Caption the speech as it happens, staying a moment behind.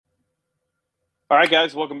All right,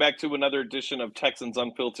 guys, welcome back to another edition of Texans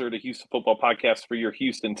Unfiltered, a Houston football podcast for your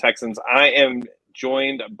Houston Texans. I am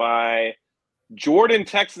joined by Jordan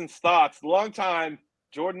Texans Thoughts. Long time,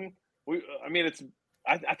 Jordan. I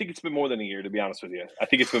think it's been more than a year, to be honest with you. I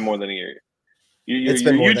think it's been more than a year. Your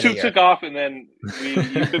YouTube took off, and then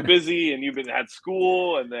you've been busy, and had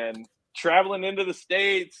school, and then traveling into the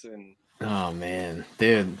States, and oh man,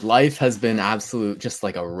 dude, life has been absolute, just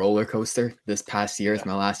like a roller coaster this past year. It's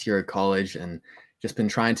my last year at college, and just been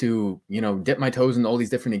trying to, dip my toes in all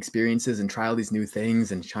these different experiences and try all these new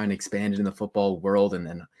things and trying to expand it in the football world and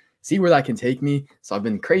then see where that can take me. So I've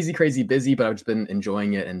been crazy busy, but I've just been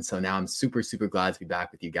enjoying it. And so now I'm super glad to be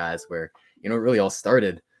back with you guys where, it really all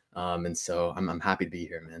started. And so I'm happy to be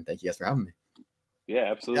here, man. Thank you guys for having me.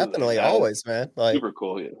 Yeah, absolutely. Definitely, always, man. Like, super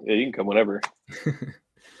cool. Yeah, you can come whenever.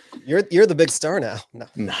 You're the big star now. No.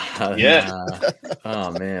 Yeah.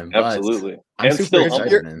 Oh man. Absolutely. I'm super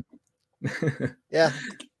excited, man. Yeah.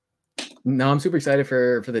 No, I'm super excited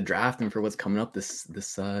for the draft and for what's coming up this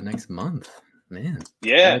next month, man.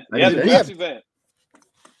 Yeah. The draft event.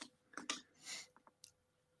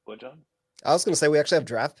 What, John? I was going to say we actually have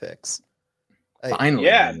draft picks. Finally.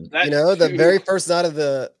 Yeah. The very first night of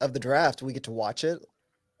the draft, we get to watch it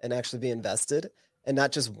and actually be invested, and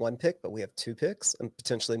not just one pick, but we have two picks and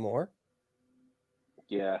potentially more.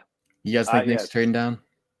 Yeah. You guys think Nick's trading down?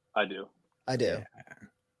 I do. Yeah.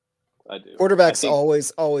 I do. Quarterbacks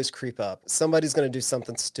always creep up. Somebody's going to do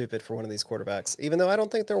something stupid for one of these quarterbacks, even though I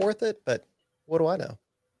don't think they're worth it. But what do I know?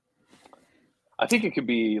 I think it could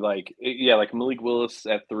be like Malik Willis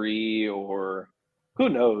at 3, or who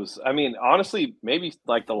knows? I mean, honestly, maybe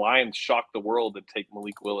like the Lions shock the world and take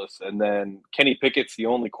Malik Willis, and then Kenny Pickett's the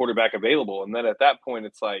only quarterback available, and then at that point,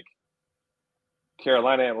 it's like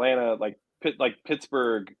Carolina, Atlanta, like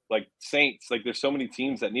Pittsburgh, like Saints, like there's so many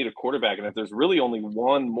teams that need a quarterback, and if there's really only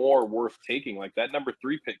one more worth taking, like that number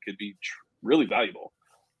 3 pick could be really valuable.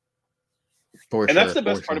 That's the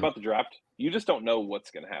best part about the draft. You just don't know what's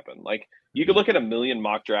going to happen. Like you could look at a million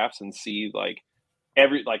mock drafts and see like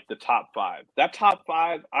the top 5. That top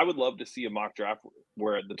 5, I would love to see a mock draft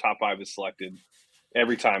where the top 5 is selected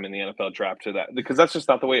every time in the NFL draft to that, because that's just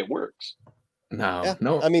not the way it works.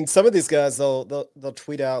 No. I mean, some of these guys they'll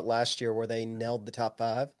tweet out last year where they nailed the top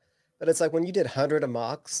 5, but it's like when you did hundreds of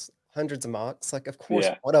mocks, like of course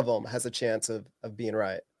one of them has a chance of being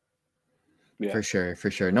right. Yeah.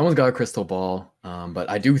 For sure. No one's got a crystal ball, but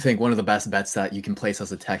I do think one of the best bets that you can place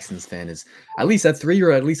as a Texans fan is at least at 3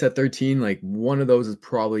 or at least at 13. Like one of those is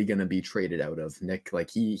probably going to be traded out of Nick. Like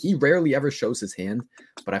he rarely ever shows his hand,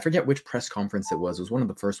 but I forget which press conference it was. It was one of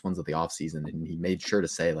the first ones of the offseason, and he made sure to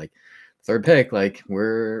say like, 3rd pick, like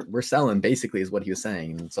we're selling, basically is what he was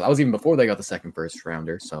saying. And so that was even before they got the 2nd first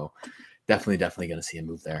rounder. So definitely going to see a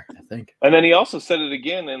move there, I think. And then he also said it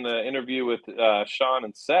again in the interview with Sean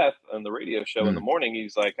and Seth on the radio show in the morning.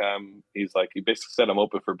 He basically said, I'm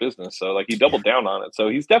open for business. So like he doubled down on it. So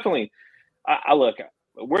he's definitely, I look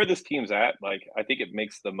where this team's at. Like, I think it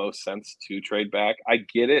makes the most sense to trade back. I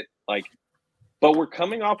get it. Like, but we're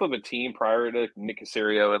coming off of a team prior to Nick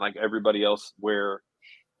Caserio and like everybody else where,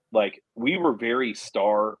 like, we were very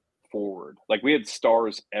star forward. Like, we had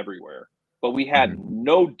stars everywhere, but we had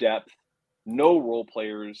no depth, no role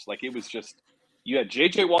players. Like, it was just, you had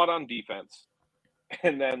J.J. Watt on defense.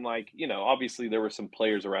 And then, like, obviously there were some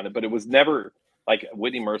players around it, but it was never, like,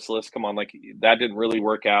 Whitney Merciless. Come on, like, that didn't really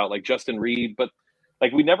work out. Like, Justin Reed. But,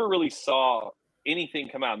 like, we never really saw anything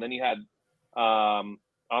come out. And then you had on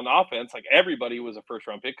offense, like, everybody was a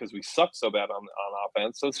first-round pick because we sucked so bad on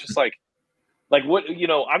offense. So it's just like what,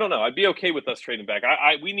 I don't know. I'd be okay with us trading back.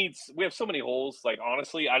 We have so many holes. Like,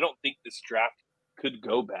 honestly, I don't think this draft could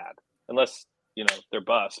go bad unless, they're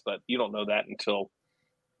bust, but you don't know that until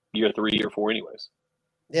year 3 or 4 anyways.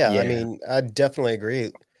 Yeah. I mean, I definitely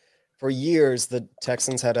agree. For years, the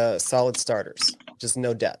Texans had solid starters, just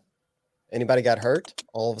no depth. Anybody got hurt,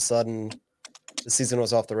 all of a sudden the season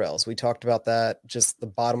was off the rails. We talked about that. Just the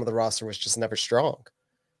bottom of the roster was just never strong.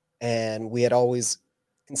 And we had always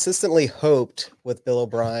consistently hoped with Bill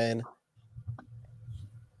O'Brien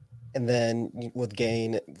and then with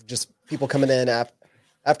Gain, just people coming in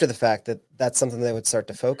after the fact, that's something they would start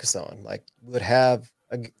to focus on. Like,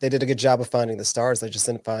 they did a good job of finding the stars. They just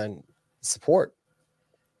didn't find support.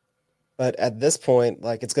 But at this point,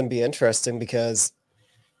 like, it's going to be interesting because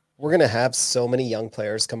we're going to have so many young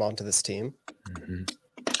players come onto this team. Mm-hmm.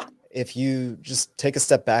 If you just take a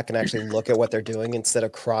step back and actually look at what they're doing instead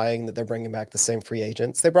of crying that they're bringing back the same free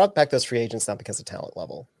agents, they brought back those free agents not because of talent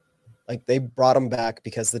level. Like, they brought them back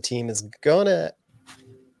because the team is going to,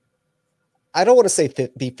 I don't want to say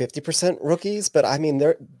be 50% rookies, but I mean,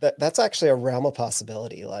 that's actually a realm of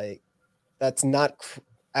possibility. Like, that's not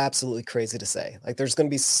absolutely crazy to say. Like, there's going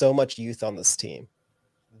to be so much youth on this team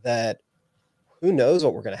that who knows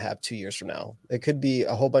what we're going to have 2 years from now. It could be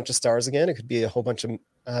a whole bunch of stars again. It could be a whole bunch of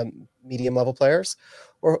medium level players,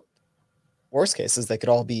 or worst cases, they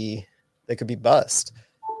could be bust.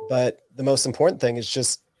 But the most important thing is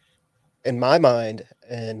just, in my mind,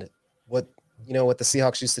 and what the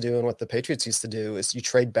Seahawks used to do and what the Patriots used to do, is you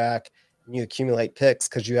trade back and you accumulate picks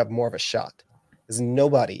because you have more of a shot. Because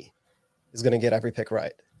nobody is going to get every pick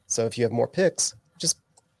right. So if you have more picks, just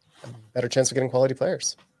a better chance of getting quality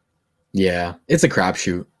players. Yeah, it's a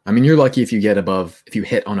crapshoot. I mean, you're lucky if you hit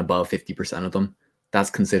on above 50% of them. That's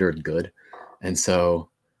considered good. And so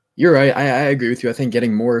you're right. I agree with you. I think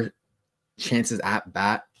getting more chances at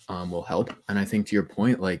bat will help. And I think to your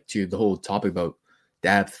point, like to the whole topic about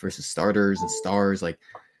depth versus starters and stars, like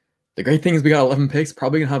the great thing is we got 11 picks,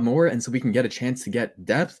 probably gonna have more. And so we can get a chance to get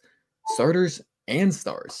depth, starters, and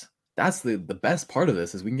stars. That's the best part of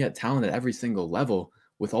this, is we can get talent at every single level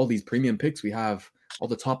with all these premium picks we have, all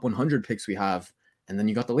the top 100 picks we have. And then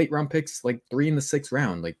you got the late round picks, like 3 in the 6th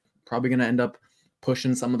round, like probably going to end up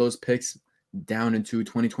pushing some of those picks down into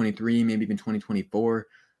 2023, maybe even 2024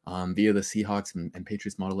 via the Seahawks and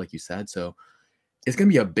Patriots model, like you said. So it's going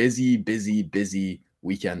to be a busy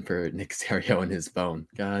weekend for Nick Caserio and his phone.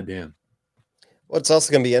 God damn. Well, it's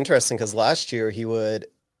also going to be interesting because last year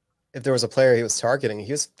if there was a player he was targeting,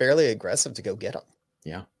 he was fairly aggressive to go get him.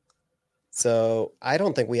 Yeah. So I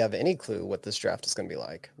don't think we have any clue what this draft is going to be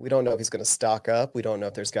like. We don't know if he's going to stock up. We don't know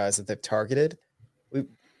if there's guys that they've targeted.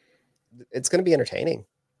 It's going to be entertaining.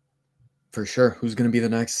 For sure. Who's going to be the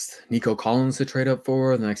next Nico Collins to trade up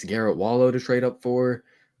for, the next Garrett Wallow to trade up for?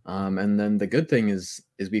 And then the good thing is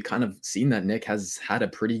we've kind of seen that Nick has had a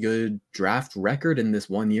pretty good draft record in this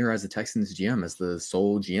 1 year as a Texans GM, as the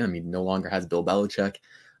sole GM. He no longer has Bill Belichick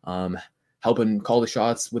helping call the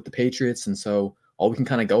shots with the Patriots. And so all we can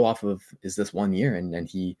kind of go off of is this 1 year, and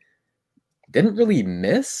he didn't really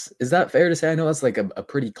miss. Is that fair to say? I know that's like a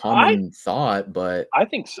pretty common thought, but I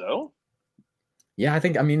think so. Yeah,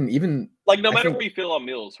 even like no matter what you feel on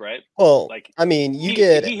Mills, right? Well, like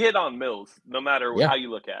he hit on Mills no matter how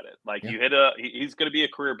you look at it. Like you hit he's going to be a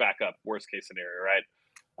career backup, worst case scenario,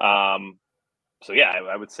 right? So yeah,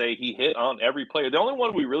 I would say he hit on every player. The only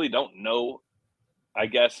one we really don't know, I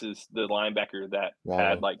guess, is the linebacker that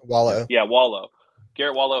had Wallow. Yeah, Wallow.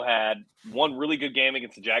 Garrett Wallow had one really good game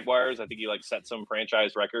against the Jaguars. I think he set some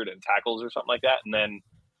franchise record in tackles or something like that, and then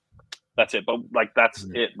that's it. But that's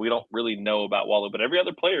it. We don't really know about Wallow, but every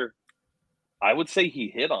other player, I would say he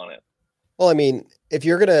hit on it. Well, I mean, if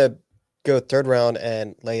you're gonna go 3rd round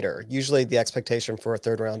and later, usually the expectation for a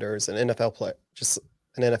 3rd rounder is an NFL player, just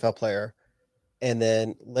an NFL player, and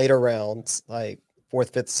then later rounds like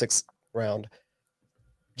 4th, 5th, 6th round,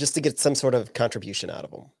 just to get some sort of contribution out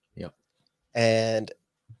of them. Yep. And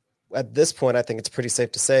at this point, I think it's pretty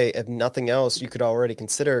safe to say, if nothing else, you could already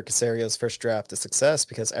consider Caserio's first draft a success,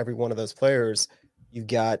 because every one of those players you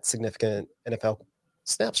got significant NFL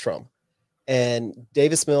snaps from. And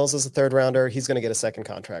Davis Mills is a 3rd rounder. He's going to get a 2nd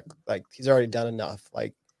contract. Like, he's already done enough.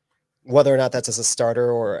 Like, whether or not that's as a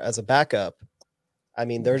starter or as a backup, I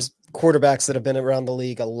mean, there's quarterbacks that have been around the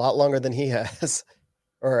league a lot longer than he has,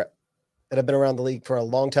 or that have been around the league for a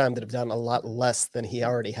long time that have done a lot less than he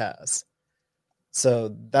already has.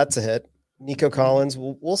 So that's a hit. Nico Collins,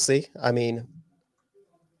 we'll see. I mean,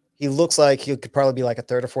 he looks like he could probably be like a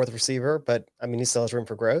 3rd or 4th receiver, but I mean, he still has room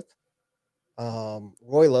for growth.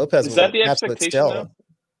 Roy Lopez. Is that the expectation now?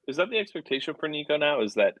 Is that the expectation for Nico now?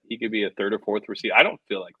 Is that he could be a 3rd or 4th receiver? I don't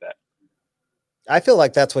feel like that. I feel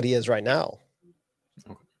like that's what he is right now.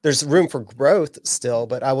 There's room for growth still,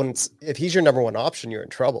 but I wouldn't. If he's your number 1 option, you're in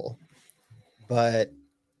trouble. But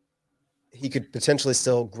he could potentially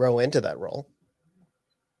still grow into that role.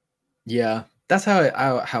 Yeah, that's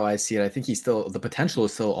how I see it. I think the potential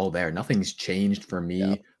is still all there. Nothing's changed for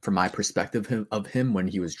me, from my perspective of him when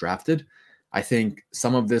he was drafted. I think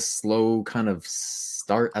some of this slow kind of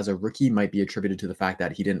start as a rookie might be attributed to the fact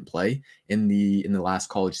that he didn't play in the last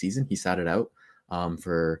college season. He sat it out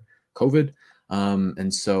for COVID.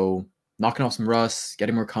 And so knocking off some rust,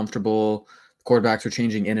 getting more comfortable. Quarterbacks were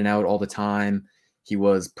changing in and out all the time. He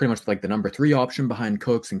was pretty much like the number 3 option behind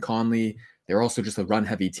Cooks and Conley. They're also just a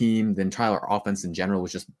run-heavy team. The entire offense in general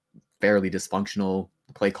was just fairly dysfunctional.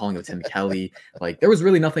 The play calling of Tim Kelly. Like, there was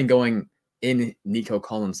really nothing going in Nico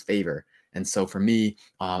Collins' favor. And so for me,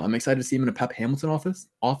 I'm excited to see him in a Pep Hamilton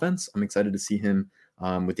offense. I'm excited to see him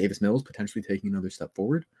with Davis Mills potentially taking another step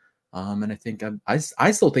forward. And I think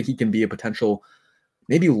I still think he can be a potential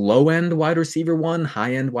maybe low-end wide receiver 1,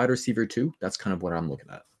 high-end wide receiver 2. That's kind of what I'm looking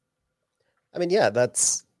at. I mean, yeah,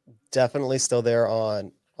 that's definitely still there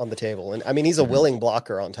on on the table. And I mean, he's a willing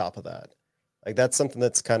blocker on top of that. Like that's something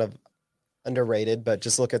that's kind of underrated, but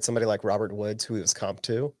just look at somebody like Robert Woods, who he was comp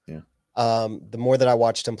to. Yeah. The more that I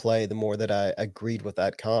watched him play, the more that I agreed with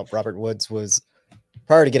that comp. Robert Woods was,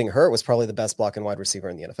 prior to getting hurt, was probably the best blocking wide receiver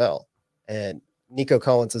in the NFL. And Nico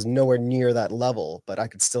Collins is nowhere near that level, but I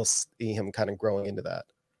could still see him kind of growing into that.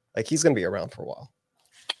 Like he's going to be around for a while.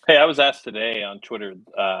 Hey, I was asked today on Twitter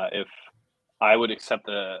if I would accept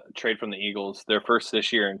a trade from the Eagles, their first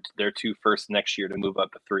this year and their 2 first next year, to move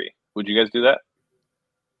up to 3. Would you guys do that?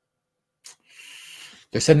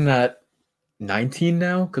 They're sitting at 19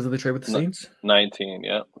 now because of the trade with the Saints? 19,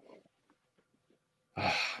 yeah.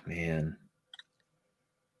 Oh, man.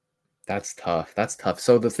 That's tough. That's tough.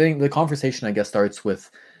 So the conversation, I guess, starts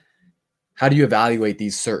with how do you evaluate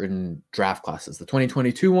these certain draft classes? The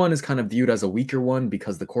 2022 one is kind of viewed as a weaker one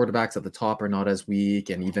because the quarterbacks at the top are not as weak,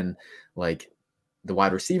 and even like the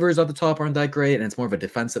wide receivers at the top aren't that great, and it's more of a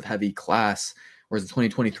defensive heavy class. Whereas the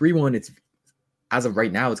 2023 one, it's as of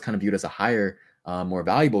right now, it's kind of viewed as a higher, more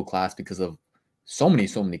valuable class because of so many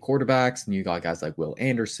quarterbacks, and you got guys like Will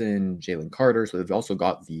Anderson, Jalen Carter. So they've also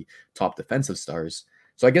got the top defensive stars.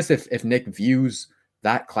 So I guess if Nick views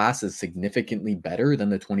that class is significantly better than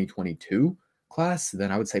the 2022 class,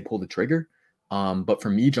 then I would say pull the trigger. But for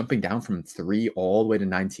me, jumping down from 3 all the way to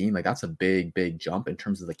 19, like that's a big jump in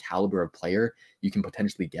terms of the caliber of player you can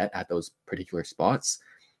potentially get at those particular spots.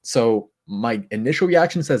 So my initial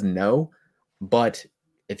reaction says no, but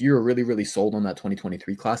if you're really sold on that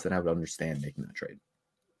 2023 class, then I would understand making that trade.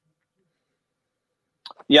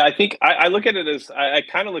 Yeah, I think I look at it as I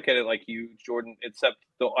kind of look at it like you, Jordan, except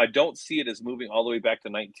though I don't see it as moving all the way back to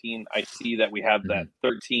 19. I see that we have that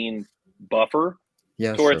 13 buffer.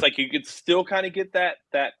 Yeah, so where it's like you could still kind of get that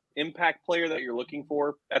impact player that you're looking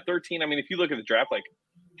for at 13. I mean, if you look at the draft, like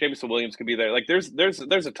Jameson Williams could be there. Like there's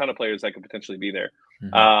a ton of players that could potentially be there.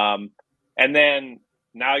 And then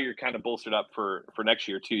now you're kind of bolstered up for next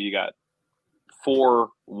year too. You got 4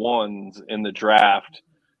 1s in the draft,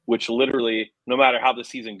 which literally, no matter how the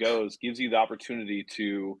season goes, gives you the opportunity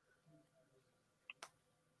to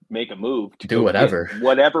make a move, to do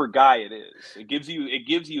whatever guy it is. It gives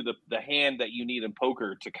you the hand that you need in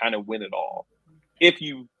poker to kind of win it all, if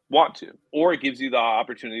you want to, or it gives you the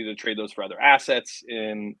opportunity to trade those for other assets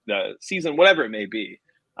in the season, whatever it may be.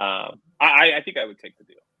 I think I would take the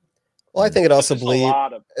deal. Well, I think it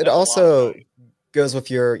also goes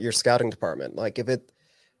with your scouting department. Like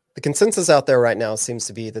the consensus out there right now seems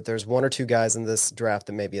to be that there's 1 or 2 guys in this draft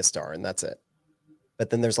that may be a star, and that's it. But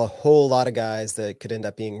then there's a whole lot of guys that could end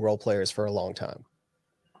up being role players for a long time.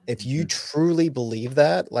 If you truly believe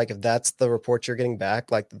that, like if that's the report you're getting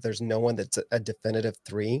back, like there's no one that's a definitive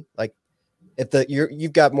 3, like if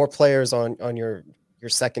you've got more players on your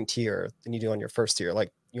second tier than you do on your first tier,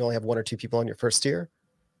 like you only have 1 or 2 people on your first tier,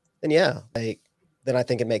 then then I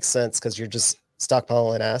think it makes sense because you're just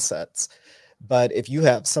stockpiling assets. But if you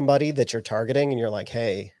have somebody that you're targeting and you're like,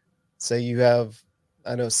 hey, say you have,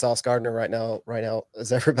 I know Sauce Gardner right now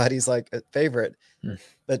is everybody's like a favorite,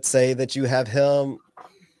 but say that you have him,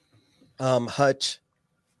 Hutch,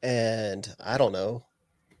 and I don't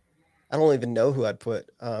even know who I'd put,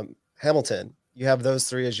 Hamilton. You have those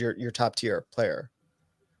 3 as your top tier player,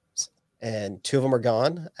 and 2 of them are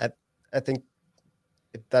gone. I think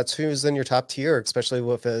if that's who's in your top tier, especially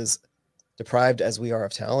with as deprived as we are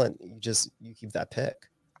of talent, you keep that pick.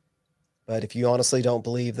 But if you honestly don't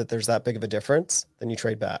believe that there's that big of a difference, then you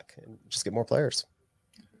trade back and just get more players.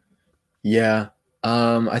 Yeah.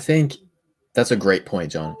 I think that's a great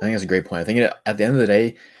point, John. I think that's a great point. I think at the end of the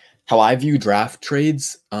day, how I view draft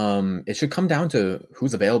trades, it should come down to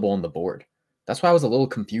who's available on the board. That's why I was a little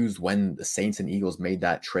confused when the Saints and Eagles made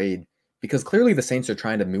that trade, because clearly the Saints are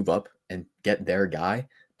trying to move up and get their guy,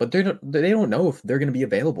 but they don't know if they're going to be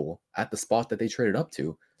available at the spot that they traded up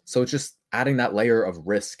to. So it's just adding that layer of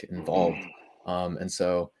risk involved. And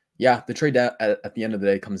so, yeah, the trade at the end of the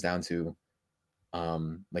day comes down to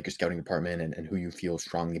like your scouting department and who you feel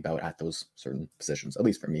strongly about at those certain positions, at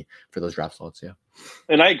least for me, for those draft slots. Yeah.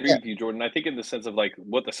 And I agree with you, Jordan. I think in the sense of like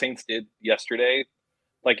what the Saints did yesterday,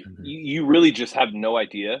 like you really just have no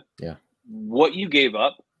idea what you gave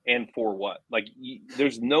up and for what. Like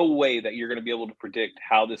there's no way that you're going to be able to predict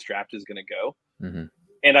how this draft is going to go.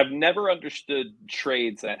 And I've never understood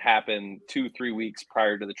trades that happen 2-3 weeks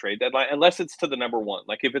prior to the trade deadline, unless it's to the number 1.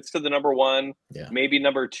 Like if it's to the number 1, maybe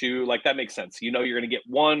number 2, like that makes sense. You know, you're going to get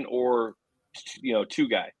 1 or 2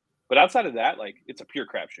 guy. But outside of that, like it's a pure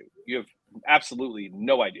crapshoot. You have absolutely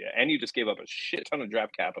no idea, and you just gave up a shit ton of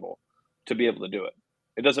draft capital to be able to do it.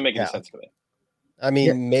 It doesn't make any sense to me. I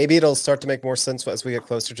mean, maybe it'll start to make more sense as we get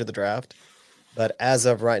closer to the draft, but as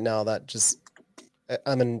of right now,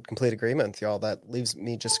 I'm in complete agreement with y'all. That leaves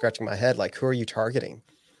me just scratching my head. Like, who are you targeting?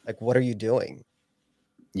 Like, what are you doing?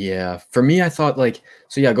 Yeah, for me, I thought like,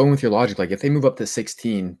 so yeah, going with your logic, like if they move up to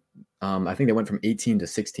 16, I think they went from 18 to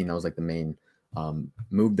 16. That was like the main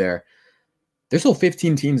move there. There's still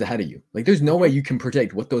 15 teams ahead of you. Like there's no way you can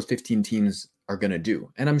predict what those 15 teams are going to do.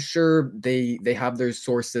 And I'm sure they have their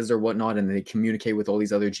sources or whatnot, and they communicate with all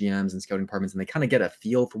these other GMs and scouting departments, and they kind of get a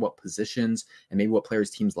feel for what positions and maybe what players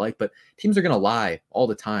teams like. But teams are going to lie all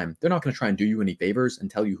the time. They're not going to try and do you any favors and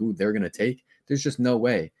tell you who they're going to take. There's just no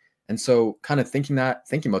way. And so kind of thinking about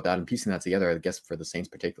that and piecing that together, I guess for the Saints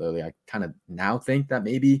particularly, I kind of now think that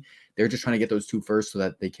maybe they're just trying to get those two first so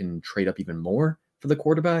that they can trade up even more for the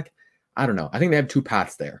quarterback. I don't know. I think they have two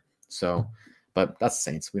paths there. So, but that's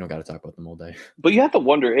the Saints. We don't got to talk about them all day. But you have to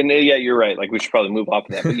wonder, and yeah, you're right. Like we should probably move off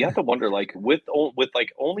of that. But you have to wonder, like with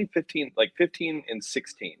like only 15, like 15 and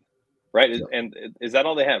 16, right? Yeah. And is that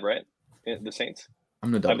all they have, right? The Saints.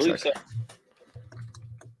 I'm gonna double believe check. So.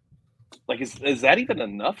 Like, is that even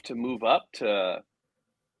enough to move up to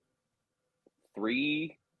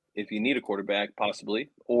 3 if you need a quarterback, possibly,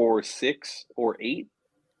 or 6 or 8?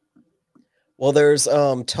 Well, there's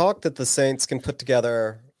talk that the Saints can put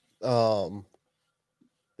together the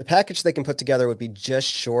package they can put together would be just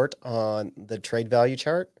short on the trade value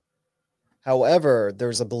chart. However,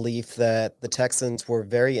 there's a belief that the Texans were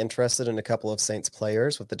very interested in a couple of Saints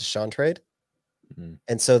players with the Deshaun trade. Mm-hmm.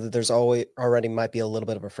 And so that there's already might be a little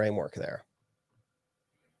bit of a framework there.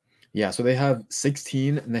 Yeah, so they have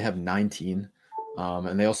 16 and they have 19.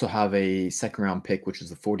 And they also have a second round pick, which is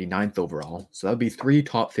the 49th overall. So that would be 3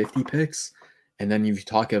 top 50 picks. And then you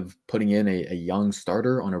talk of putting in a young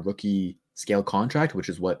starter on a rookie scale contract, which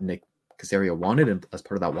is what Nick Caserio wanted as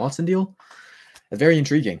part of that Watson deal. It's very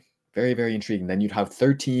intriguing. Very, very intriguing. Then you'd have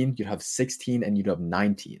 13, you'd have 16, and you'd have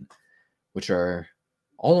 19, which are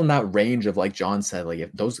all in that range of, like John said, like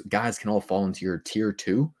if those guys can all fall into your tier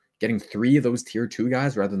 2, getting 3 of those tier 2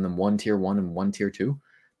 guys rather than 1 tier 1 and 1 tier 2,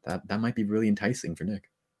 that might be really enticing for Nick.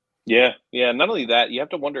 Yeah. Not only that, you have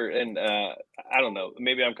to wonder, and I don't know,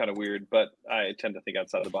 maybe I'm kind of weird, but I tend to think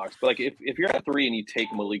outside the box. But like if you're at 3 and you take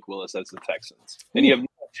Malik Willis as the Texans, and you have no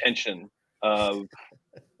intention of,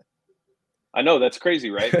 I know that's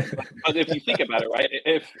crazy, right? But if you think about it, right,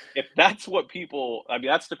 if that's what people, I mean,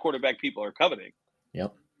 that's the quarterback people are coveting.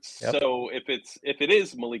 Yep. So if it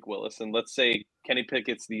is Malik Willis, and let's say Kenny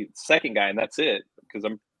Pickett's the second guy, and that's it, because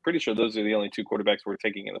I'm pretty sure those are the only 2 quarterbacks we're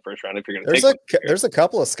taking in the first round. If you're going to there's a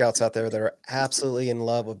couple of scouts out there that are absolutely in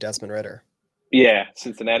love with Desmond Ridder. Yeah,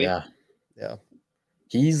 Cincinnati. Yeah.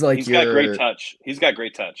 He's got great touch. He's got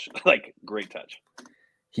great touch, like great touch.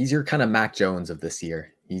 He's your kind of Mac Jones of this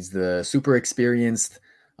year. He's the super experienced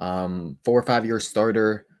 4 or 5 year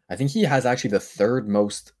starter. I think he has actually the 3rd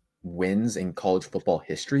most wins in college football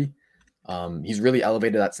history. He's really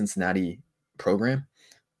elevated that Cincinnati program.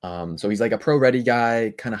 So he's like a pro-ready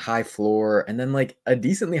guy, kind of high floor, and then like a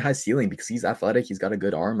decently high ceiling because he's athletic. He's got a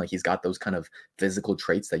good arm. Like he's got those kind of physical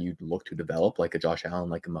traits that you'd look to develop, like a Josh Allen,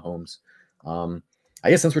 like a Mahomes. I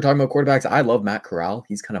guess since we're talking about quarterbacks, I love Matt Corral.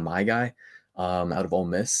 He's kind of my guy out of Ole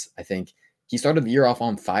Miss. I think he started the year off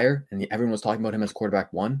on fire, and everyone was talking about him as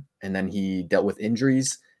quarterback 1, and then he dealt with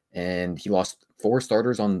injuries, and he lost 4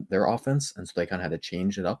 starters on their offense, and so they kind of had to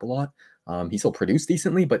change it up a lot. He still produced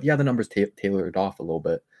decently, but yeah, the numbers tailored off a little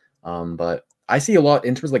bit. But I see a lot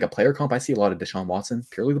in terms of like a player comp. I see a lot of Deshaun Watson,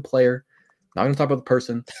 purely the player. Not going to talk about the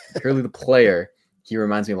person, purely the player. He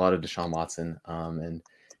reminds me a lot of Deshaun Watson. And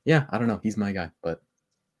yeah, I don't know. He's my guy, but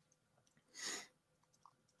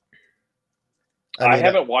I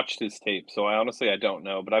haven't watched his tape, so I don't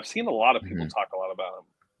know. But I've seen a lot of people talk a lot about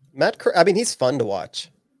him. He's fun to watch.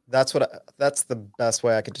 That's the best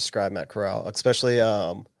way I could describe Matt Corral, especially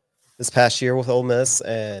this past year with Ole Miss,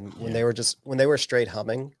 and when they were straight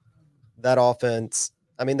humming. That offense,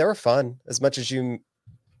 I mean, they were fun. As much as you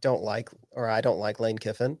don't like, or I don't like Lane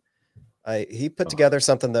Kiffin, he put together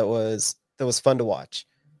something that was fun to watch.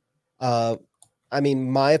 I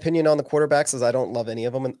mean, my opinion on the quarterbacks is I don't love any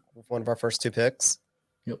of them in one of our first 2 picks.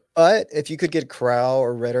 Yep. But if you could get Corral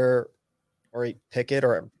or Ridder or Pickett,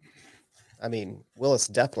 or I mean, Willis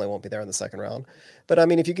definitely won't be there in the second round. But I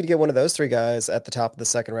mean, if you could get one of those 3 guys at the top of the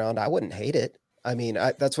second round, I wouldn't hate it. I mean,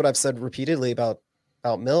 that's what I've said repeatedly about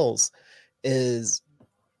Mills. Is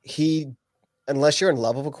he, unless you're in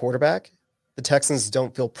love with a quarterback, the Texans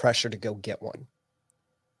don't feel pressure to go get one.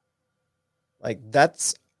 Like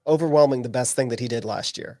that's overwhelming the best thing that he did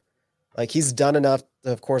last year. Like he's done enough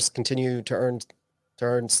to, of course, continue to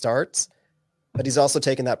earn starts, but he's also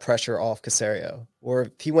taken that pressure off Caserio. Or if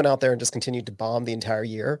he went out there and just continued to bomb the entire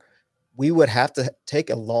year, we would have to take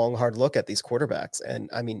a long, hard look at these quarterbacks. And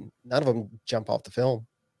I mean, none of them jump off the film.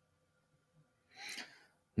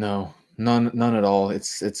 No, none at all.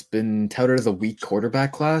 It's been touted as a weak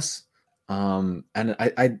quarterback class. And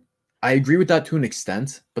I agree with that to an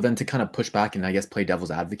extent, but then to kind of push back and I guess play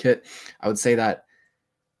devil's advocate, I would say that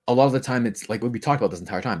a lot of the time it's like what we talked about this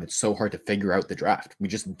entire time. It's so hard to figure out the draft. We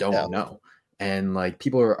just don't know. And like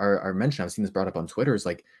people are mentioning, I've seen this brought up on Twitter, is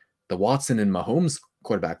like the Watson and Mahomes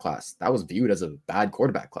quarterback class, that was viewed as a bad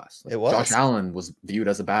quarterback class. Like, it was. Josh Allen was viewed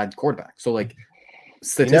as a bad quarterback. So like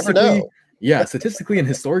statistically, statistically and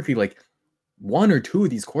historically, like one or two of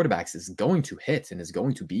these quarterbacks is going to hit and is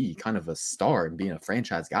going to be kind of a star and being a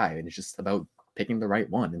franchise guy. And it's just about picking the right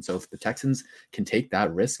one. And so if the Texans can take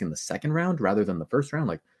that risk in the second round rather than the first round,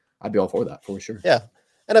 like I'd be all for that for sure. Yeah.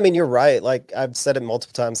 And I mean, you're right. Like I've said it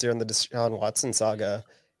multiple times during the Deshaun Watson saga,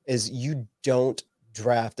 is you don't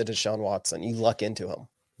draft a Deshaun Watson. You luck into him.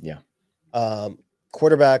 Yeah.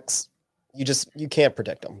 Quarterbacks, you can't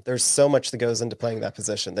predict them. There's so much that goes into playing that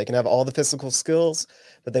position. They can have all the physical skills,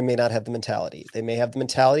 but they may not have the mentality. They may have the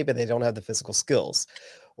mentality, but they don't have the physical skills.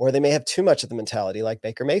 Or they may have too much of the mentality, like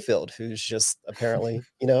Baker Mayfield, who's just apparently,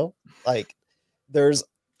 like there's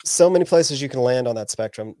so many places you can land on that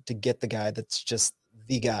spectrum to get the guy that's just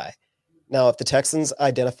the guy. Now, if the Texans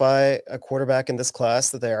identify a quarterback in this class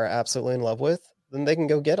that they are absolutely in love with, then they can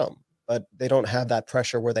go get him. But they don't have that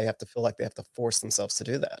pressure where they have to feel like they have to force themselves to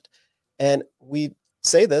do that. And we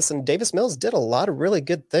say this, and Davis Mills did a lot of really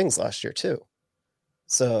good things last year too.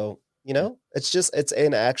 So, it's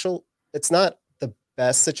not the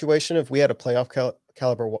best situation. If we had a playoff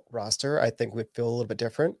caliber roster, I think we'd feel a little bit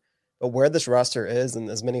different. But where this roster is and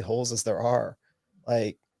as many holes as there are,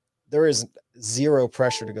 like there is zero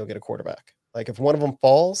pressure to go get a quarterback. Like if one of them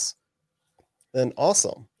falls, then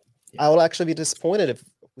awesome. Yeah. I would actually be disappointed if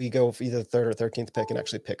we go for either the 3rd or 13th pick and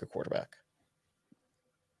actually pick a quarterback.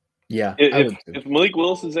 Yeah. If Malik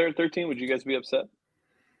Willis is there at 13, would you guys be upset?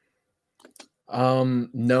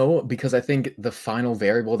 No, because I think the final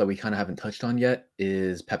variable that we kind of haven't touched on yet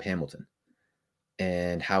is Pep Hamilton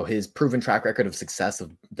and how his proven track record of success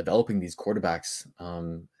of developing these quarterbacks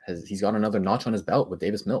he's got another notch on his belt with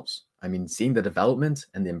Davis Mills. I mean, seeing the development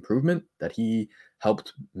and the improvement that he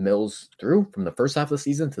helped Mills through from the first half of the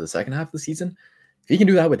season to the second half of the season, if he can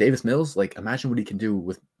do that with Davis Mills, like imagine what he can do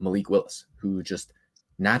with Malik Willis, who just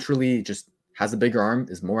naturally just has a bigger arm,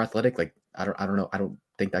 is more athletic. Like I don't know. I don't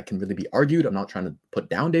think that can really be argued. I'm not trying to put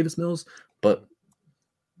down Davis Mills, but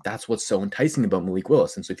that's what's so enticing about Malik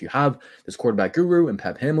Willis. And so if you have this quarterback guru and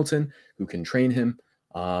Pep Hamilton who can train him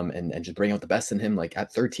and just bring out the best in him, like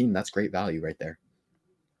at 13, that's great value right there.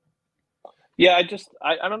 Yeah,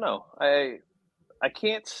 I don't know. I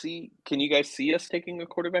can't see. Can you guys see us taking a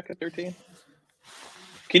quarterback at 13?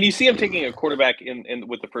 Can you see him taking a quarterback in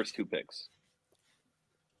with the first 2 picks?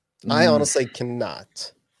 I honestly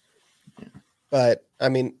cannot. But I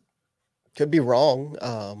mean, could be wrong.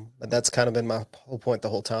 But that's kind of been my whole point the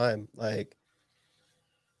whole time. Like,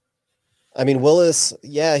 I mean, Willis,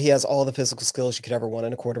 yeah, he has all the physical skills you could ever want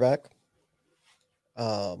in a quarterback.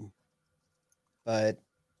 But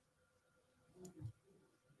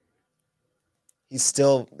he's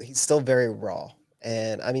still very raw.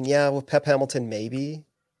 And I mean, yeah, with Pep Hamilton, maybe,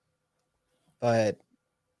 but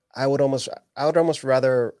I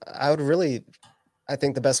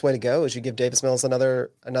think the best way to go is you give Davis Mills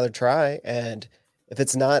another try. And if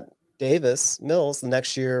it's not Davis Mills, the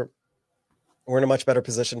next year we're in a much better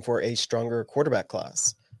position for a stronger quarterback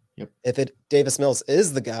class. Yep. If Davis Mills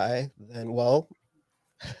is the guy, then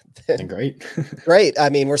then great. Great. I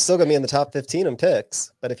mean, we're still going to be in the top 15 in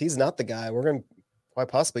picks, but if he's not the guy, we're going to quite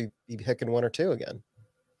possibly be picking 1 or 2 again.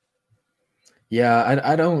 Yeah,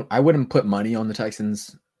 I wouldn't put money on the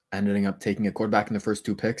Texans ending up taking a quarterback in the first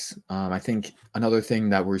 2 picks. I think another thing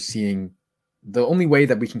that we're seeing, the only way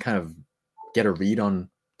that we can kind of get a read on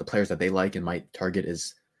the players that they like and might target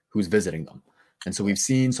is who's visiting them. And so we've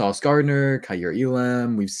seen Sauce Gardner, Kaiir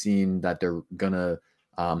Elam. We've seen that they're going to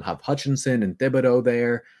have Hutchinson and Thibodeau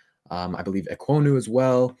there. I believe Ekwonu as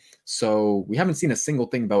well. So we haven't seen a single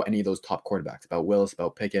thing about any of those top quarterbacks, about Willis,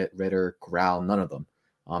 about Pickett, Ritter, Corral, none of them.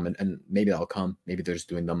 And maybe that'll come. Maybe they're just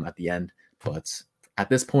doing them at the end. But at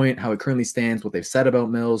this point, how it currently stands, what they've said about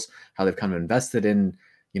Mills, how they've kind of invested in,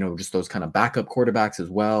 just those kind of backup quarterbacks as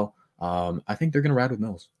well. I think they're going to ride with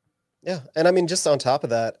Mills. Yeah. And I mean, just on top of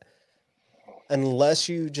that, unless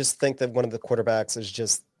you just think that one of the quarterbacks is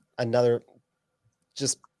just another,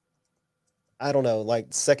 I don't know, like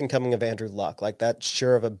second coming of Andrew Luck, like that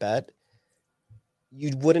sure of a bet,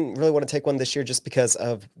 you wouldn't really want to take one this year just because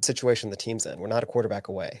of the situation the team's in. We're not a quarterback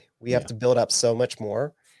away. We have to build up so much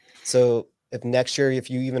more. So if next year, if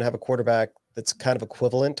you even have a quarterback that's kind of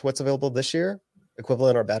equivalent to what's available this year,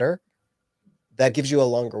 equivalent or better, that gives you a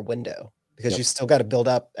longer window because you still got to build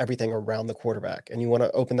up everything around the quarterback. And you want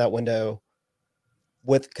to open that window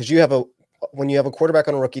because when you have a quarterback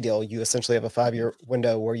on a rookie deal, you essentially have a 5-year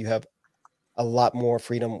window where you have a lot more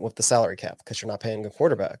freedom with the salary cap because you're not paying a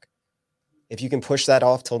quarterback. If you can push that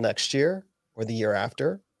off till next year or the year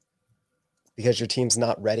after because your team's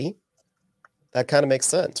not ready, that kind of makes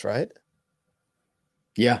sense, right?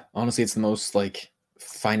 Yeah, honestly, it's the most like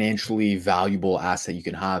financially valuable asset you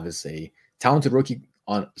can have is a talented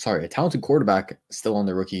quarterback still on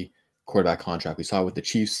the rookie quarterback contract. We saw it with the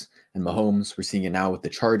Chiefs and Mahomes. We're seeing it now with the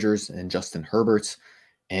Chargers and Justin Herbert.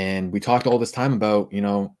 And we talked all this time about,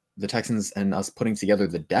 the Texans and us putting together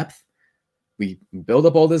the depth. We build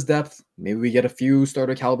up all this depth. Maybe we get a few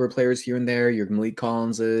starter caliber players here and there, your Malik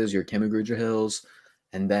Collinses, your Kemi Grugier-Hills,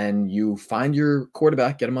 and then you find your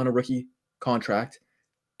quarterback, get him on a rookie contract,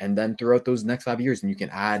 and then throughout those next 5 years, and you can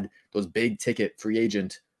add those big ticket free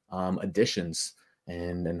agent additions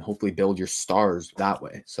and hopefully build your stars that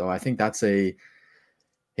way. So I think that's a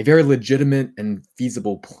very legitimate and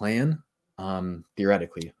feasible plan,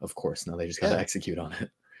 theoretically, of course. Now they just got to execute on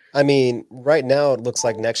it. I mean, right now it looks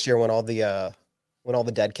like next year when all the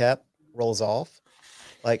dead cap rolls off,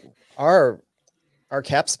 like our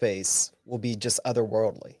cap space will be just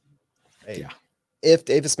otherworldly. Right? Yeah. If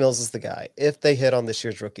Davis Mills is the guy, if they hit on this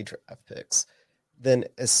year's rookie draft picks, then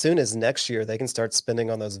as soon as next year they can start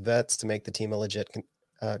spending on those vets to make the team a legit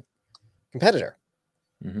competitor.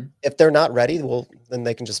 Mm-hmm. If they're not ready, well, then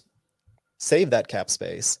they can just save that cap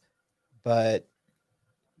space, but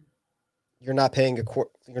you're not paying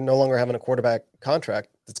you're no longer having a quarterback contract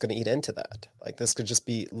that's going to eat into that. Like this could just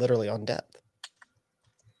be literally on depth.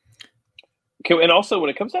 Okay, and also when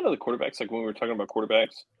it comes down to the quarterbacks, like when we were talking about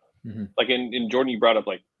quarterbacks, like in Jordan, you brought up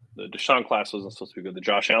like the Deshaun class wasn't supposed to be good. The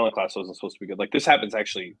Josh Allen class wasn't supposed to be good. Like this happens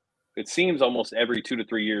actually, it seems almost every 2 to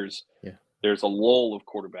 3 years, there's a lull of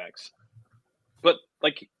quarterbacks. But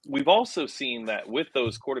like we've also seen that with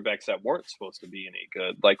those quarterbacks that weren't supposed to be any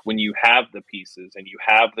good, like when you have the pieces and you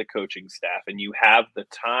have the coaching staff and you have the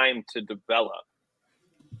time to develop,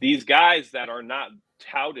 these guys that are not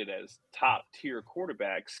touted as top tier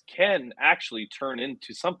quarterbacks can actually turn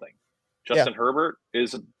into something. Justin Herbert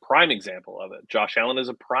is a prime example of it. Josh Allen is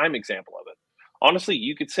a prime example of it. Honestly,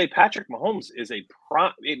 you could say Patrick Mahomes is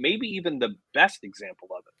maybe even the best example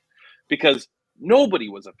of it because nobody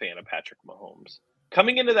was a fan of Patrick Mahomes.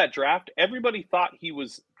 Coming into that draft, everybody thought he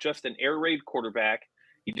was just an air raid quarterback.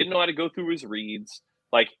 He didn't know how to go through his reads.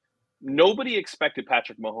 Like, nobody expected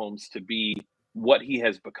Patrick Mahomes to be what he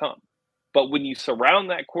has become. But when you surround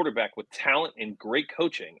that quarterback with talent and great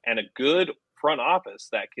coaching and a good front office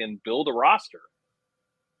that can build a roster,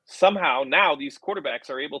 somehow now these quarterbacks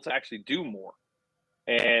are able to actually do more.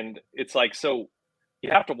 And it's like, so you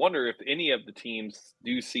have to wonder if any of the teams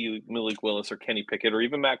do see Malik Willis or Kenny Pickett or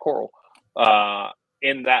even Matt Corral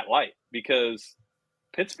in that light, because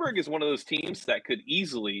Pittsburgh is one of those teams that could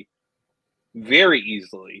very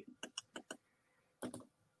easily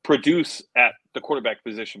produce at the quarterback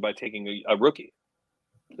position by taking a rookie.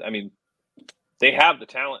 I mean, they have the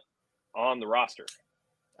talent on the roster.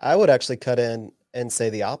 I would actually cut in and say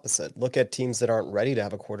the opposite. Look at teams that aren't ready to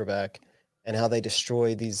have a quarterback and how they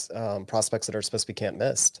destroy these prospects that are supposed to be can't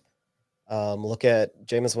miss. Look at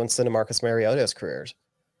Jameis Winston and Marcus Mariota's careers.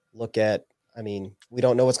 We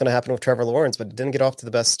don't know what's going to happen with Trevor Lawrence, but it didn't get off to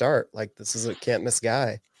the best start. Like, this is a can't miss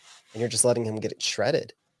guy, and you're just letting him get it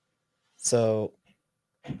shredded. So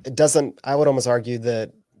it doesn't, I would almost argue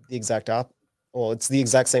that it's the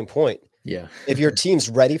exact same point. Yeah. If your team's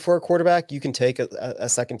ready for a quarterback, you can take a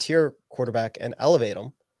second tier quarterback and elevate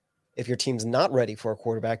them. If your team's not ready for a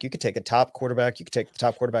quarterback, you could take a top quarterback. You could take the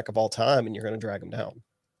top quarterback of all time, and you're going to drag them down.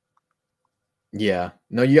 Yeah.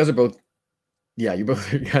 No, you guys are both. Yeah, you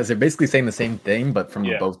guys are basically saying the same thing, but from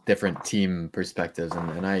both different team perspectives,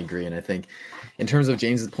 and I agree. And I think, in terms of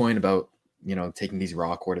James's point about taking these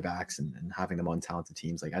raw quarterbacks and having them on talented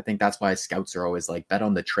teams, like I think that's why scouts are always like bet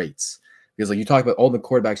on the traits, because like you talk about all the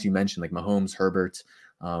quarterbacks you mentioned, like Mahomes, Herbert,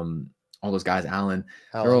 all those guys, Allen,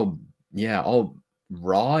 they're all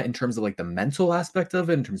raw in terms of like the mental aspect of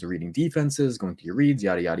it, in terms of reading defenses, going through your reads,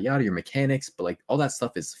 yada yada yada, your mechanics, but like all that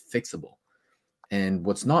stuff is fixable. And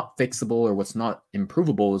what's not fixable or what's not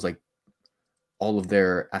improvable is like all of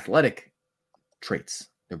their athletic traits,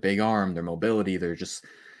 their big arm, their mobility, their just,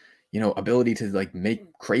 ability to like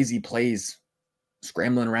make crazy plays,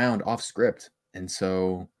 scrambling around off script. And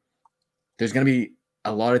so there's going to be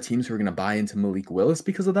a lot of teams who are going to buy into Malik Willis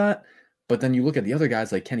because of that. But then you look at the other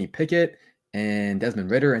guys like Kenny Pickett and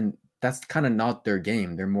Desmond Ridder, and that's kind of not their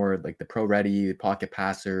game. They're more like the pro ready pocket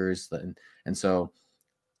passers. And so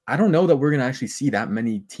I don't know that we're going to actually see that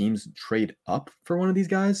many teams trade up for one of these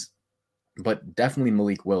guys, but definitely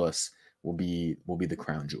Malik Willis will be the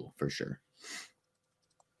crown jewel for sure.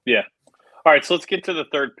 Yeah. All right. So let's get to the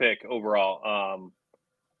third pick overall.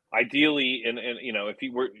 Ideally, and if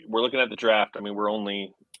we're looking at the draft, I mean, we're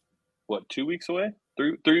only, 2 weeks away?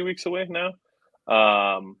 3 weeks away now?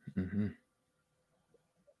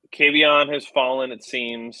 Kavion has fallen, it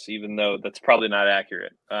seems, even though that's probably not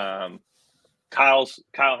accurate. Kyle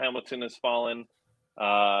Hamilton has fallen,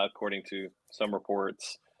 according to some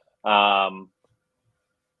reports. Can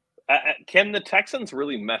the Texans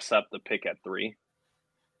really mess up the pick at 3?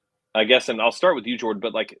 I guess, and I'll start with you, Jordan,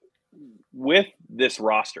 but like with this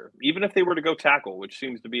roster, even if they were to go tackle, which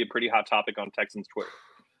seems to be a pretty hot topic on Texans Twitter,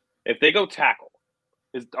 if they go tackle,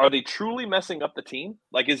 are they truly messing up the team?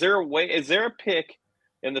 Like, is there a pick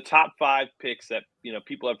in the top 5 picks that,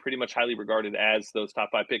 people have pretty much highly regarded as those top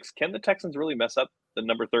 5 picks? Can the Texans really mess up the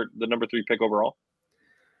number 3 pick overall?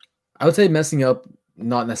 I would say messing up,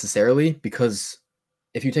 not necessarily, because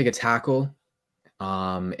if you take a tackle,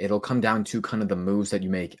 it'll come down to kind of the moves that you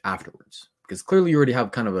make afterwards, because clearly you already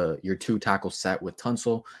have kind of your 2 tackle set with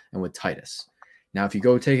Tunsil and with Titus. Now, if you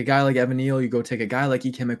go take a guy like Evan Neal, you go take a guy like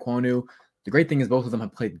Ikem Ekwonu, the great thing is both of them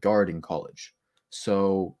have played guard in college.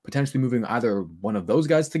 So potentially moving either one of those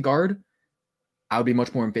guys to guard, I would be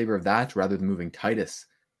much more in favor of that rather than moving Titus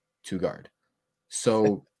to guard.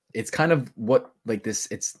 So it's kind of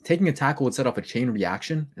it's taking a tackle would set off a chain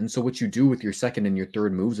reaction. And so what you do with your second and your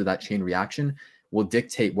third moves of that chain reaction will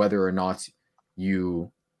dictate whether or not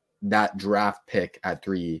that draft pick at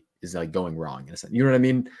 3 is like going wrong in a sense. You know what I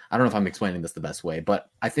mean? I don't know if I'm explaining this the best way, but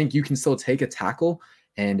I think you can still take a tackle,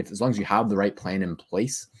 and as long as you have the right plan in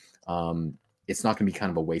place, it's not going to be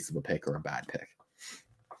kind of a waste of a pick or a bad pick.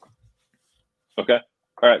 Okay.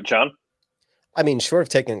 All right, John. I mean, short of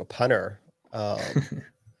taking a punter. Well,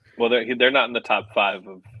 they're not in the top 5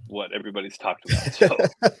 of what everybody's talked about. So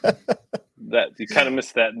that you kind of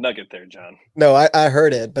missed that nugget there, John. No, I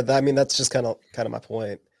heard it, but I mean that's just kind of my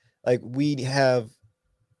point. Like, we have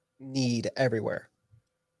need everywhere.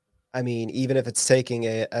 I mean, even if it's taking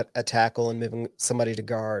a tackle and moving somebody to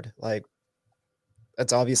guard, like,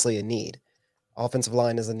 that's obviously a need. Offensive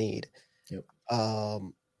line is a need. Yep.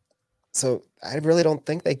 So I really don't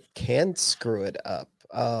think they can screw it up.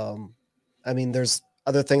 I mean, there's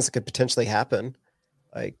other things that could potentially happen,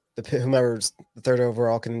 like whomever's the 3rd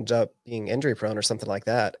overall can end up being injury prone or something like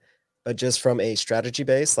that. But just from a strategy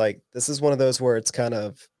base, like, this is one of those where it's kind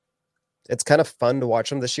of fun to watch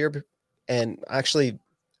them this year, and actually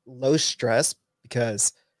low stress,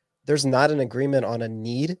 because there's not an agreement on a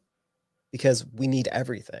need, because we need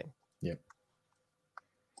everything. Yep.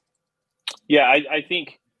 Yeah, I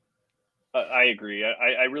think I agree.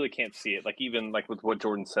 I really can't see it. Like, even like with what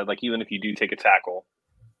Jordan said, like, even if you do take a tackle,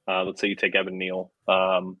 let's say you take Evan Neal,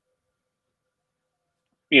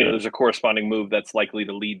 there's a corresponding move that's likely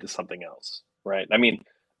to lead to something else, right? I mean,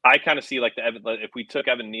 I kind of see like if we took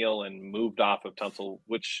Evan Neal and moved off of Tunsil,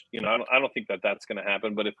 which, I don't think that's going to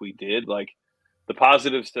happen. But if we did, like, the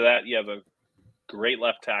positives to that, you have a great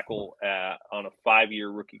left tackle on a 5-year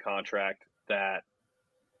rookie contract that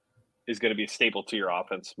is going to be a staple to your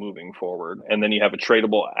offense moving forward. And then you have a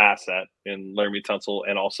tradable asset in Laremy Tunsil,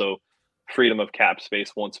 and also freedom of cap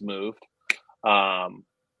space once moved.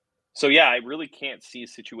 So yeah, I really can't see a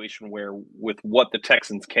situation where, with what the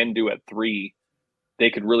Texans can do at 3, they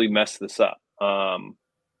could really mess this up.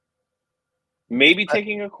 Maybe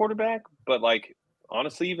taking a quarterback, but like,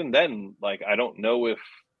 honestly, even then, like, I don't know if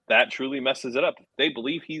that truly messes it up. If they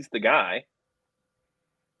believe he's the guy,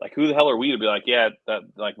 like, who the hell are we to be like, yeah, that,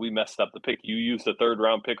 like, we messed up the pick. You used the 3rd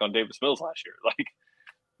round pick on Davis Mills last year. Like,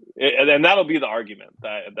 and that'll be the argument.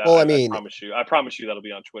 I promise you that'll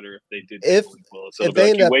be on Twitter if they did. If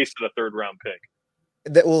they you wasted a 3rd round pick.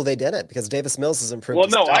 They didn't, because Davis Mills has improved. Well,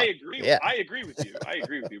 no, I agree. Yeah. I agree with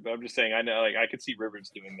you. But I'm just saying, I know, like, I could see Rivers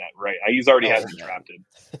doing that, right? He's already had me drafted.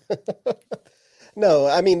 No,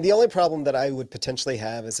 I mean, the only problem that I would potentially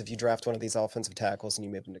have is if you draft one of these offensive tackles and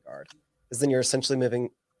you move him to guard, is then you're essentially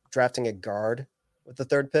drafting a guard with the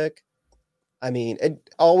 3rd pick. I mean, it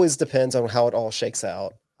always depends on how it all shakes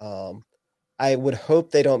out. I would hope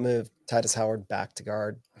they don't move Titus Howard back to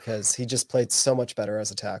guard, because he just played so much better as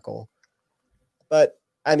a tackle. But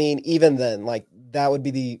I mean, even then, like, that would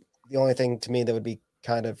be the only thing to me that would be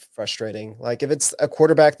kind of frustrating. Like, if it's a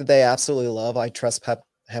quarterback that they absolutely love, I trust Pep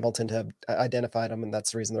Hamilton to have identified him, and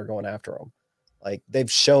that's the reason they're going after him. Like,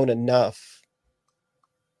 they've shown enough.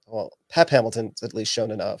 Well, Pep Hamilton's at least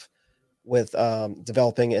shown enough with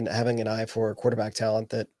developing and having an eye for quarterback talent,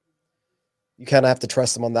 that you kind of have to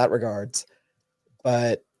trust them on that regards.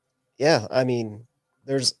 But yeah, I mean,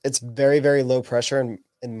 it's very, very low pressure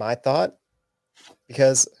in my thought,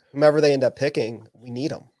 because whomever they end up picking, we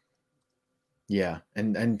need them. Yeah,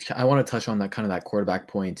 and I want to touch on that quarterback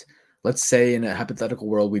point. Let's say in a hypothetical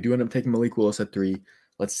world, we do end up taking Malik Willis at 3.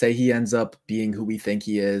 Let's say he ends up being who we think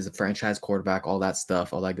he is, a franchise quarterback, all that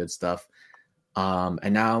stuff, all that good stuff.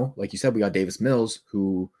 And now, like you said, we got Davis Mills,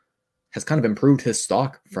 who has kind of improved his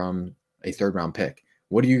stock from a 3rd-round pick.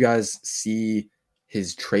 What do you guys see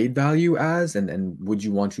his trade value as? And would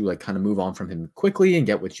you want to like kind of move on from him quickly and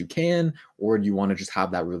get what you can? Or do you want to just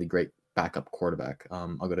have that really great backup quarterback?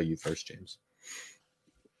 I'll go to you first, James.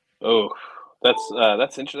 Oh, that's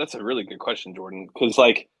interesting. That's a really good question, Jordan. Because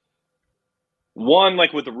like, one,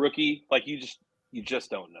 like with the rookie, like you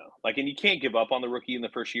just don't know. Like, and you can't give up on the rookie in the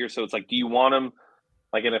first year. So it's like, do you want him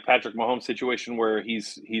like in a Patrick Mahomes situation where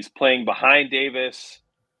he's playing behind Davis,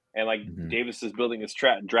 and like Davis is building his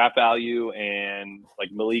draft value, and like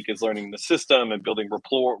Malik is learning the system and building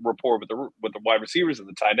rapport with the wide receivers and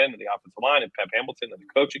the tight end and the offensive line and Pep Hamilton and the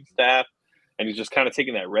coaching staff, and he's just kind of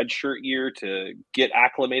taking that red shirt year to get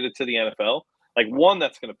acclimated to the NFL. Like, one,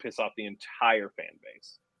 that's going to piss off the entire fan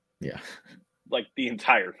base. Yeah. Like, the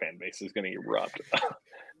entire fan base is going to erupt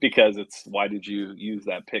because it's, why did you use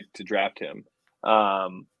that pick to draft him?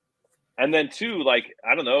 And then 2, like,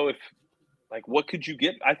 I don't know if, like, what could you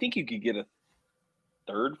get? I think you could get a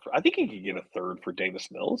third. I think you could get a third for Davis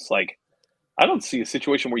Mills. Like, I don't see a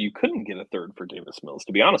situation where you couldn't get a third for Davis Mills,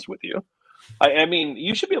 to be honest with you. I mean,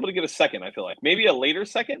 you should be able to get a second, I feel like. Maybe a later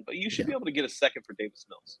second, but you should be able to get a second for Davis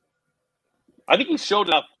Mills. I think he showed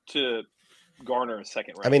enough to garner a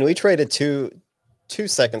second round. I mean, we traded two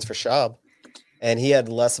seconds for Schaub, and he had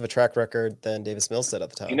less of a track record than Davis Mills did at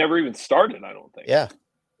the time. He never even started, I don't think. Yeah.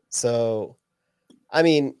 So, I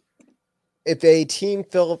mean, if a team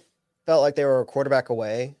felt like they were a quarterback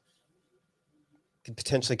away, could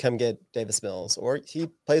potentially come get Davis Mills, or he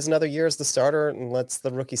plays another year as the starter and lets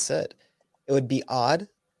the rookie sit. It would be odd,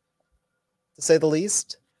 to say the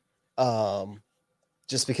least,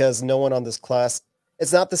 just because no one on this class.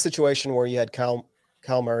 It's not the situation where you had Kyle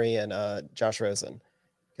Murray and Josh Rosen,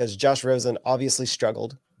 because Josh Rosen obviously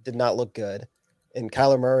struggled, did not look good, and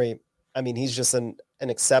Kyler Murray, I mean, he's just an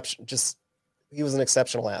exception. He was an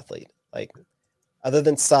exceptional athlete. Like, other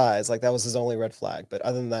than size, like that was his only red flag. But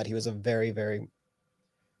other than that, he was a very, very,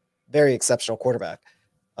 very exceptional quarterback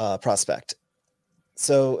prospect.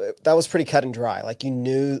 So that was pretty cut and dry. Like, you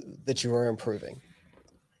knew that you were improving.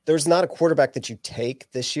 There's not a quarterback that you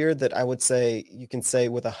take this year that I would say you can say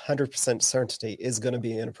with 100% certainty is going to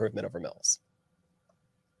be an improvement over Mills.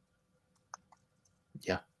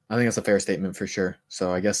 Yeah, I think that's a fair statement for sure.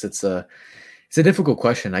 So I guess it's a difficult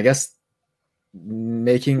question. I guess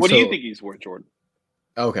What do you think he's worth, Jordan?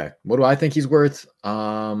 Okay, what do I think he's worth? Yeah,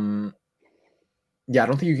 I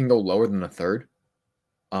don't think you can go lower than a third.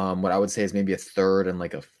 What I would say is maybe a third and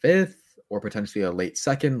like a fifth, or potentially a late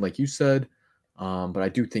second, like you said. But I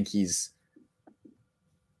do think he's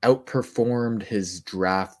outperformed his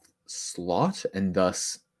draft slot and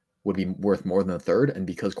thus would be worth more than a third. And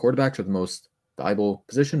because quarterbacks are the most valuable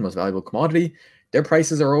position, most valuable commodity, their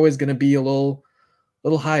prices are always going to be a little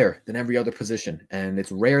higher than every other position. And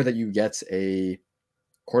it's rare that you get a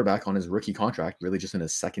quarterback on his rookie contract, really just in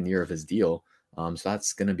his second year of his deal. So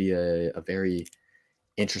that's going to be a very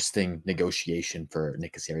interesting negotiation for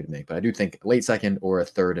Nick Caserio to make. But I do think late second or a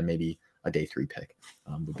third and maybe a day 3 pick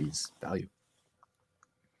would be his value.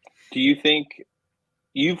 Do you think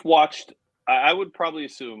you've watched, I would probably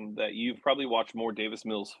assume that you've probably watched more Davis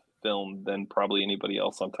Mills film than probably anybody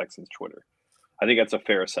else on Texans Twitter. I think that's a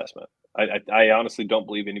fair assessment. I honestly don't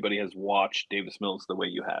believe anybody has watched Davis Mills the way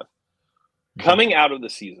you have. Mm-hmm. Coming out of the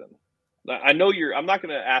season, I know I'm not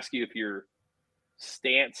going to ask you if your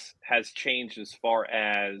stance has changed as far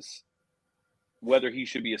as whether he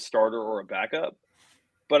should be a starter or a backup.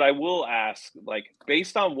 But I will ask, like,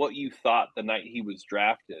 based on what you thought the night he was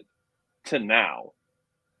drafted to now,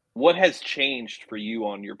 what has changed for you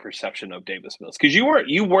on your perception of Davis Mills? Because you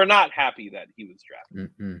were not happy that he was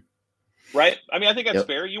drafted, right? I mean, I think that's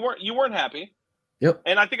fair. You weren't happy,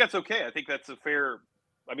 and I think that's okay. I think that's a fair.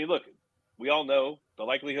 I mean, look, we all know the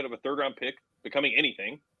likelihood of a third-round pick becoming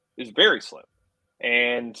anything is very slim,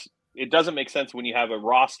 and it doesn't make sense when you have a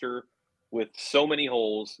roster with so many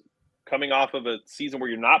holes. Coming off of a season where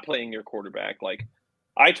you're not playing your quarterback, like,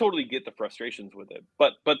 I totally get the frustrations with it.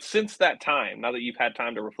 But since that time, now that you've had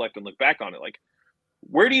time to reflect and look back on it, like,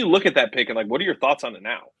 where do you look at that pick and like, what are your thoughts on it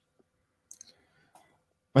now?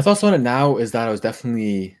 My thoughts on it now is that I was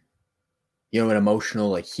definitely, an emotional,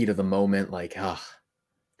 like, heat of the moment, like,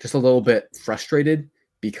 just a little bit frustrated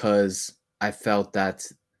because I felt that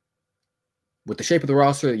with the shape of the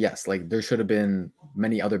roster, yes, like there should have been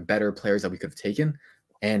many other better players that we could have taken.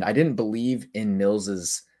 And I didn't believe in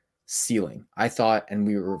Mills's ceiling. I thought, and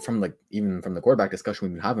we were even from the quarterback discussion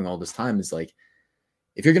we've been having all this time, is like,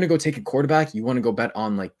 if you're going to go take a quarterback, you want to go bet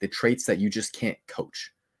on like the traits that you just can't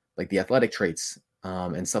coach, like the athletic traits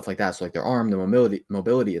and stuff like that. So like their arm, their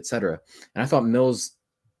mobility, etc. And I thought Mills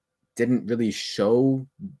didn't really show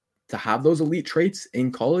to have those elite traits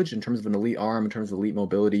in college in terms of an elite arm, in terms of elite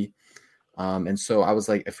mobility. And so I was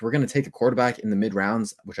like, if we're going to take a quarterback in the mid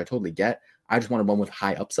rounds, which I totally get, I just wanted one with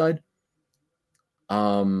high upside.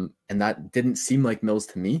 And that didn't seem like Mills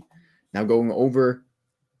to me. Now going over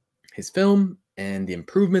his film and the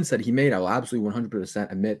improvements that he made, I will absolutely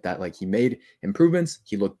 100% admit that like he made improvements.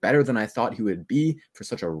 He looked better than I thought he would be for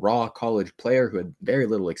such a raw college player who had very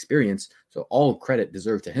little experience. So all credit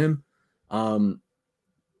deserved to him. And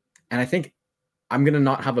I think I'm going to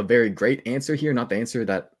not have a very great answer here, not the answer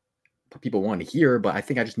that people want to hear, but I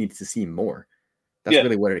think I just need to see more. That's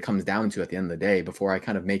really what it comes down to at the end of the day before I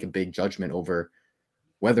kind of make a big judgment over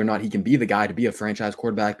whether or not he can be the guy to be a franchise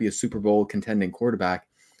quarterback, be a Super Bowl contending quarterback.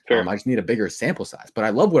 I just need a bigger sample size. But I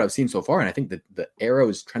love what I've seen so far, and I think that the arrow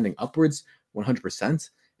is trending upwards 100%.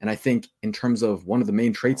 And I think in terms of one of the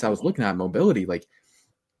main traits I was looking at, mobility, like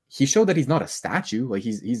he showed that he's not a statue. Like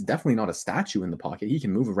he's definitely not a statue in the pocket. He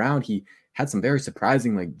can move around. He had some very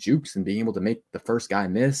surprising like jukes and being able to make the first guy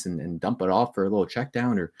miss and dump it off for a little check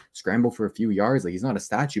down or scramble for a few yards. Like he's not a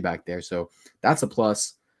statue back there. So that's a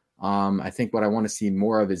plus. I think what I want to see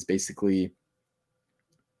more of is basically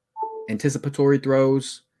anticipatory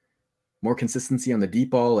throws, more consistency on the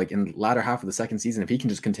deep ball, like in the latter half of the second season. If he can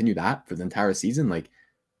just continue that for the entire season, like,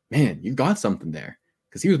 man, you've got something there.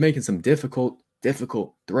 Because he was making some difficult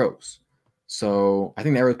throws. So I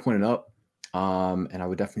think the arrow pointed up. And I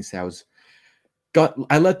would definitely say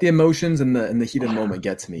I let the emotions and the heat of the moment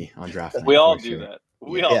get to me on draft night. We all do that.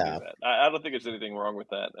 We all do that. I don't think there's anything wrong with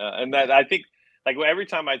that. And that I think like every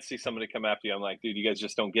time I'd see somebody come after you, I'm like, dude, you guys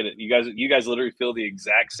just don't get it. You guys literally feel the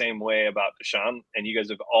exact same way about Deshaun, and you guys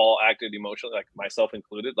have all acted emotionally, like myself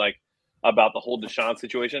included, like about the whole Deshaun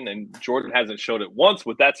situation. And Jordan hasn't showed it once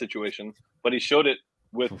with that situation, but he showed it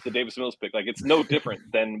with the Davis Mills pick. Like it's no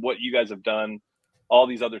different than what you guys have done all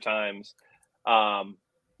these other times.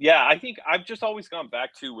 I think I've just always gone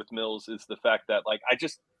back to with Mills is the fact that like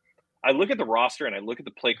I look at the roster and I look at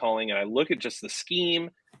the play calling and I look at just the scheme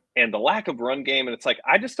and the lack of run game. And it's like,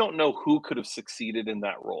 I just don't know who could have succeeded in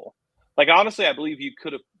that role. Like, honestly, I believe you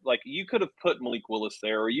could have put Malik Willis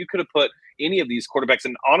there, or you could have put any of these quarterbacks.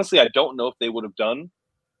 And honestly, I don't know if they would have done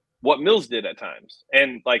what Mills did at times.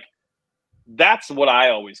 And like, that's what I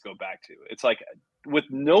always go back to. It's like with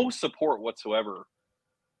no support whatsoever,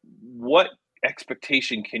 what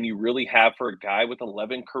expectation can you really have for a guy with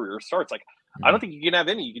 11 career starts? Like, I don't think you can have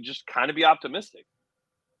any. You can just kind of be optimistic.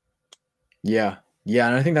 Yeah.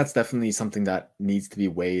 And I think that's definitely something that needs to be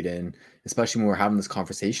weighed in, especially when we're having this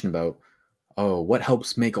conversation about, what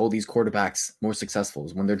helps make all these quarterbacks more successful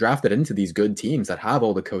is when they're drafted into these good teams that have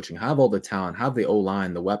all the coaching, have all the talent, have the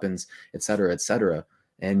O-line, the weapons, et cetera, et cetera.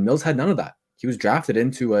 And Mills had none of that. He was drafted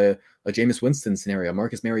into a Jameis Winston scenario, a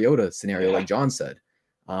Marcus Mariota scenario, like John said.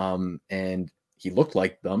 And he looked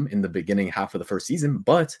like them in the beginning half of the first season,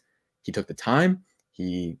 but he took the time.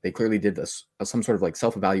 They clearly did some sort of like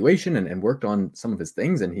self-evaluation and worked on some of his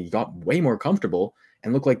things, and he got way more comfortable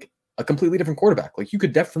and looked like a completely different quarterback. Like you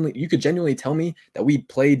could genuinely tell me that we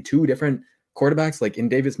played two different quarterbacks, like in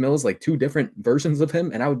Davis Mills, like two different versions of him,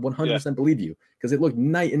 and I would 100% believe you because it looked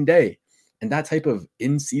night and day. And that type of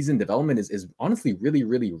in-season development is honestly really,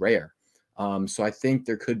 really rare. So I think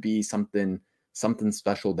there could be something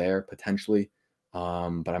special there potentially.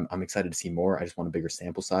 But I'm excited to see more. I just want a bigger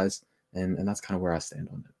sample size. And that's kind of where I stand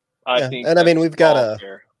on it. I think, and I mean, we've got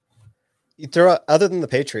you throw out, other than the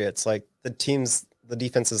Patriots, like the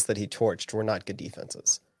defenses that he torched were not good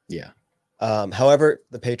defenses. Yeah. However,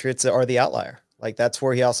 the Patriots are the outlier. Like that's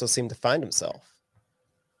where he also seemed to find himself.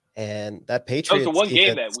 And that Patriots was the one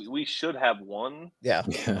game that we should have won. Yeah.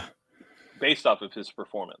 Based off of his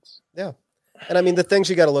performance. Yeah. And I mean, the things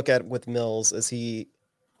you got to look at with Mills is he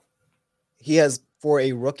has, for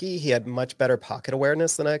a rookie, he had much better pocket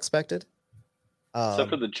awareness than I expected. Except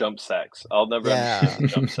for the jump sacks. I'll never understand the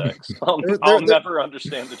jump sacks. I'll never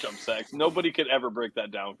understand the jump sacks. Nobody could ever break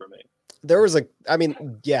that down for me. There was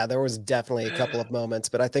definitely a couple of moments,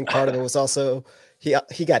 but I think part of it was also he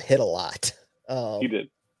got hit a lot. He did.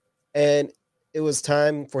 And it was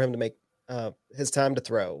time for him to make his time to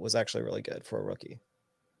throw was actually really good for a rookie.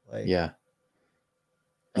 Like, yeah.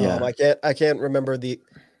 I can't remember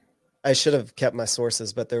I should have kept my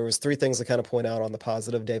sources, but there was 3 things to kind of point out on the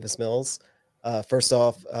positive Davis Mills. First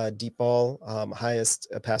off, deep ball, highest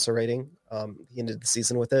passer rating. He ended the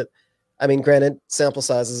season with it. I mean, granted, sample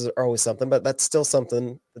sizes are always something, but that's still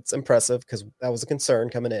something that's impressive because that was a concern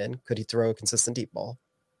coming in. Could he throw a consistent deep ball?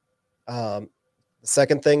 The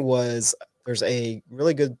second thing was there's a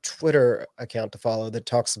really good Twitter account to follow that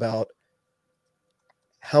talks about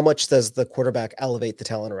how much does the quarterback elevate the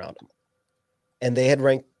talent around him. And they had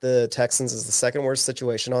ranked the Texans as the second worst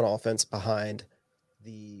situation on offense behind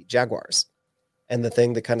the Jaguars. And the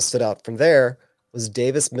thing that kind of stood out from there was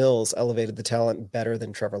Davis Mills elevated the talent better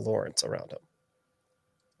than Trevor Lawrence around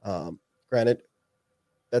him. Granted,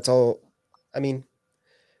 that's all. I mean,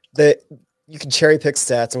 you can cherry pick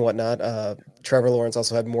stats and whatnot. Trevor Lawrence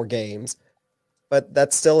also had more games, but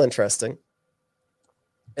that's still interesting.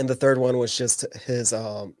 And the third one was just his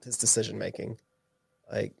decision making.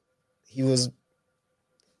 Like he's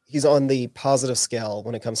on the positive scale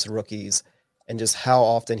when it comes to rookies, and just how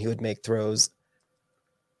often he would make throws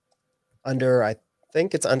under, I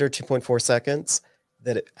think it's under 2.4 seconds,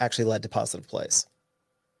 that it actually led to positive plays.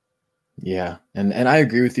 Yeah, and I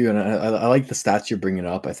agree with you, and I like the stats you're bringing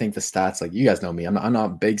up. I think the stats, like you guys know me, I'm not a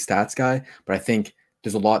big stats guy, but I think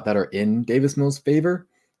there's a lot that are in Davis Mills' favor.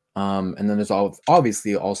 And then there's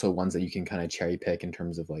obviously also ones that you can kind of cherry pick in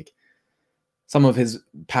terms of like some of his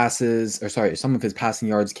passing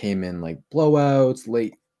yards came in like blowouts,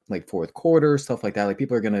 late, like fourth quarter, stuff like that. Like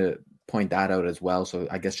people are going to point that out as well. So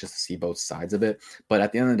I guess just to see both sides of it. But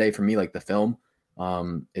at the end of the day, for me, like the film,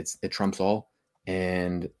 it trumps all,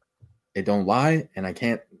 and it don't lie. And I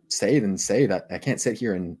can't I can't sit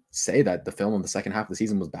here and say that the film in the second half of the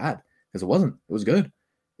season was bad, because it wasn't. It was good.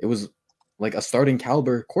 It was like a starting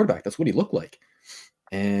caliber quarterback. That's what he looked like.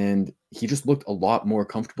 And he just looked a lot more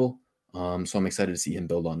comfortable. So I'm excited to see him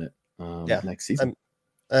build on it next season.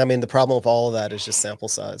 I mean, the problem with all of that is just sample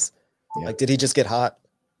size. Yeah. Like, did he just get hot?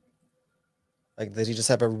 Like, did he just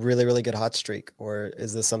have a really, really good hot streak? Or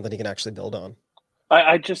is this something he can actually build on?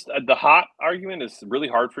 I just, the hot argument is really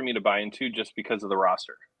hard for me to buy into just because of the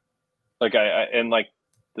roster. Like, and like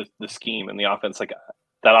the scheme and the offense, like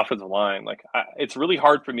that offensive line, like it's really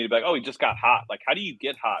hard for me to be like, oh, he just got hot. Like, how do you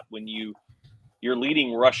get hot when your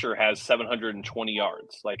leading rusher has 720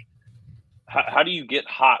 yards? Like, how do you get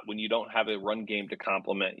hot when you don't have a run game to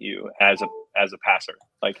complement you as a passer?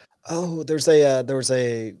 Like, oh, there was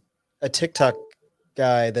a TikTok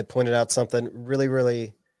guy that pointed out something really,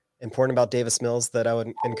 really important about Davis Mills that I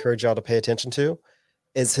would encourage y'all to pay attention to,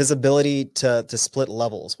 is his ability to split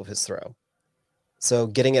levels with his throw. So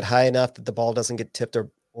getting it high enough that the ball doesn't get tipped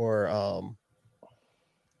or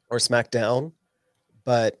smacked down,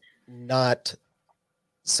 but not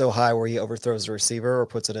so high where he overthrows the receiver or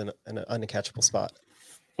puts it in an uncatchable spot.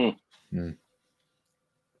 Yeah,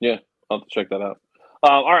 I'll have to check that out.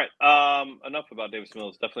 All right. Enough about Davis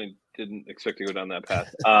Mills. Definitely didn't expect to go down that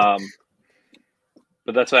path.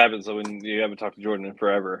 But that's what happens when you haven't talked to Jordan in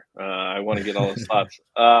forever. I want to get all his thoughts.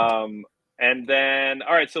 And then,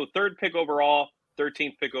 all right, so 13th pick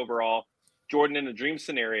overall, Jordan, in a dream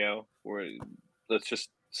scenario, where let's just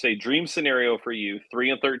say dream scenario for you,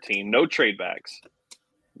 3 and 13, no trade backs.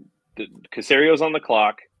 Casario's on the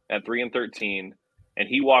clock at 3 and 13, and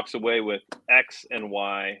he walks away with X and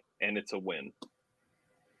Y, and it's a win.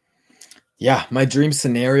 Yeah, my dream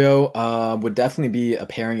scenario would definitely be a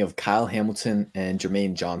pairing of Kyle Hamilton and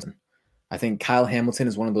Jermaine Johnson. I think Kyle Hamilton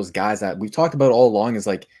is one of those guys that we've talked about all along, is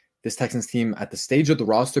like this Texans team at the stage of the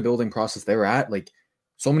roster building process they were at, like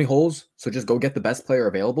so many holes. So just go get the best player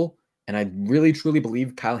available. And I really, truly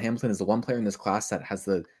believe Kyle Hamilton is the one player in this class that has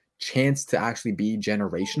the chance to actually be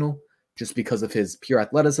generational, just because of his pure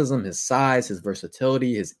athleticism, his size, his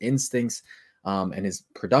versatility, his instincts, and his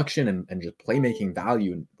production and just playmaking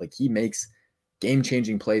value. And like he makes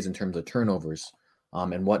game-changing plays in terms of turnovers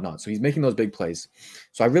and whatnot. So he's making those big plays.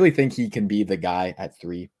 So I really think he can be the guy at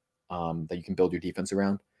 3 that you can build your defense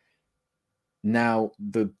around. Now,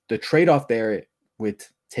 the trade-off there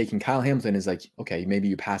with taking Kyle Hamilton is like, okay, maybe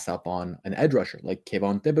you pass up on an edge rusher like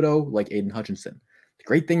Kayvon Thibodeaux, like Aiden Hutchinson. The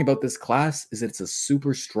great thing about this class is that it's a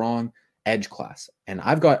super strong edge class. And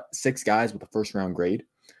I've got 6 guys with a first-round grade.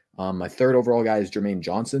 My 3rd overall guy is Jermaine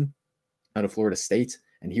Johnson out of Florida State,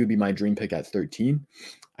 and he would be my dream pick at 13.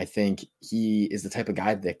 I think he is the type of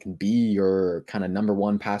guy that can be your kind of number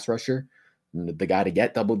 1 pass rusher, the guy to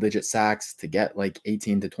get double-digit sacks, to get like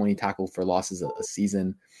 18 to 20 tackle for losses a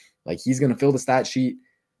season. Like he's going to fill the stat sheet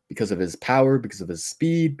because of his power, because of his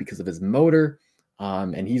speed, because of his motor.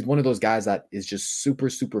 And he's one of those guys that is just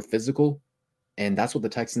super, super physical. And that's what the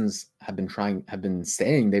Texans have been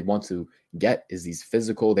saying they want to get, is these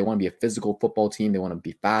physical. They want to be a physical football team. They want to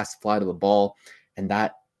be fast, fly to the ball. And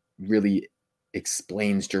that really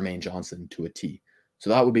explains Jermaine Johnson to a T. So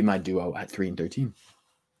that would be my duo at 3 and 13.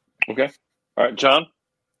 Okay. All right, John.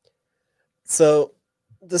 So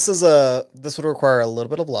this would require a little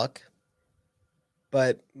bit of luck,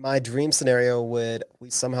 but my dream scenario would we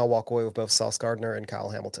somehow walk away with both Sauce Gardner and Kyle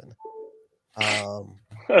Hamilton.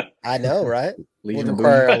 I know, right? Would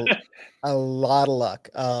require a lot of luck.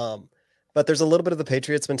 But there's a little bit of the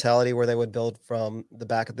Patriots mentality where they would build from the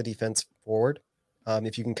back of the defense forward.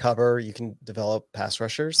 If you can cover, you can develop pass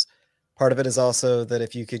rushers. Part of it is also that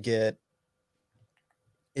if you could get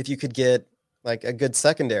like a good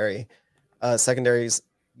secondary, secondaries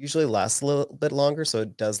usually last a little bit longer, so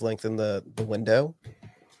it does lengthen the window.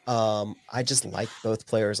 I just like both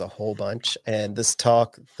players a whole bunch, and this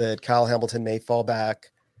talk that Kyle Hamilton may fall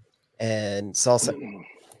back and Sauce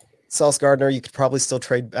Gardner, you could probably still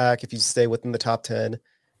trade back if you stay within the top 10,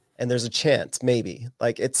 and there's a chance, maybe.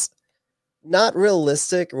 Like, it's not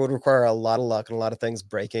realistic. It would require a lot of luck and a lot of things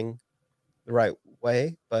breaking the right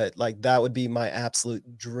way, but like that would be my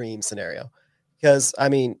absolute dream scenario. Because I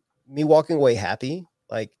mean, me walking away happy,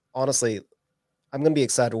 like honestly, I'm gonna be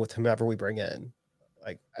excited with whomever we bring in.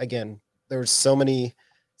 Like again, there's so many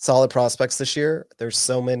solid prospects this year. There's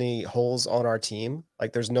so many holes on our team.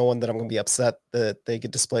 Like there's no one that I'm gonna be upset that they get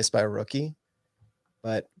displaced by a rookie.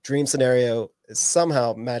 But dream scenario is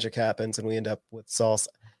somehow magic happens and we end up with Sauce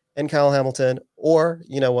and Kyle Hamilton, or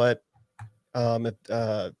you know what,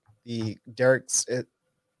 the Derek's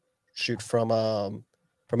shoot from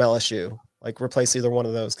LSU, like replace either one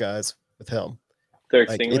of those guys with him. Derek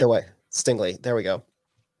like, Stingley? Either way, Stingley. There we go.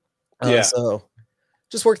 Yeah. So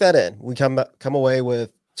just work that in. We come away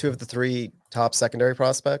with 2 of the 3 top secondary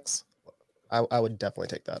prospects. I would definitely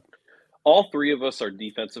take that. All 3 of us are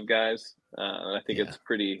defensive guys. And I think it's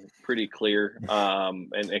pretty clear.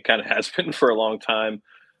 And it kind of has been for a long time.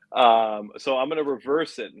 So I'm going to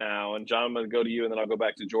reverse it now. And John, I'm going to go to you and then I'll go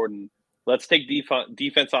back to Jordan. Let's take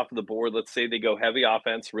defense off of the board. Let's say they go heavy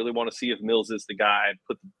offense. Really want to see if Mills is the guy.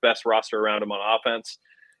 Put the best roster around him on offense.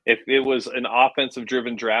 If it was an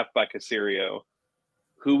offensive-driven draft by Caserio,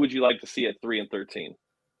 who would you like to see at 3 and 13?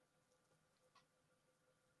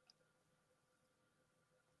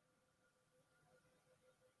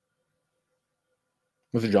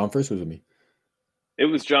 Was it John first or was it me? It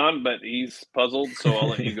was John, but he's puzzled, so I'll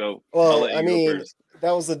let you go. Well, I mean,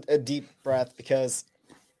 that was a deep breath because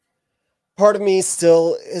part of me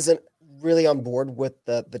still isn't really on board with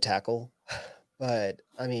the tackle. But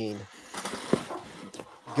I mean,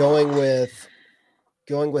 going with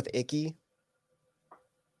Icky.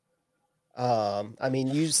 I mean,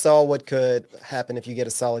 you saw what could happen if you get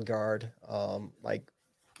a solid guard, like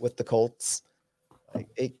with the Colts. Like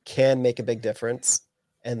it can make a big difference.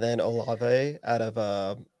 And then Olave out of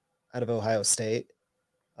Ohio State.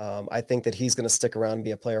 I think that he's going to stick around and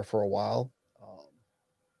be a player for a while.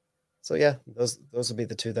 So yeah, those would be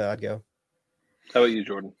the 2 that I'd go. How about you,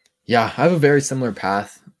 Jordan? Yeah, I have a very similar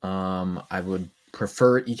path. I would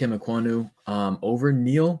prefer Ike Ekwonu over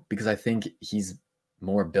Neal because I think he's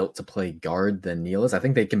more built to play guard than Neal is. I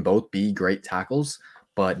think they can both be great tackles,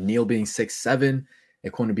 but Neal being 6'7",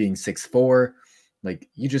 Ekwonu being 6'4", like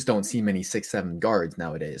you just don't see many 6'7" guards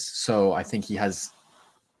nowadays. So I think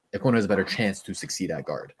Ekwonu has a better chance to succeed at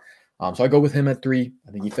guard. So I go with him at 3.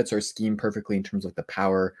 I think he fits our scheme perfectly in terms of the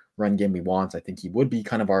power run game we want. I think he would be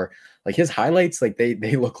kind of our, like his highlights, like they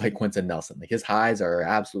look like Quentin Nelson. Like his highs are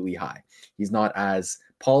absolutely high. He's not as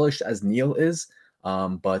polished as Neal is,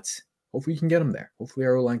 but hopefully you can get him there. Hopefully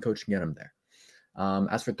our O-line coach can get him there.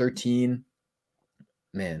 As for 13,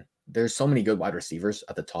 man, there's so many good wide receivers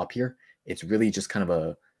at the top here. It's really just kind of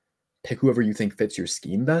a pick whoever you think fits your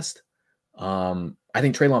scheme best. I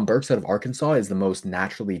think Treylon Burks out of Arkansas is the most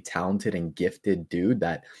naturally talented and gifted dude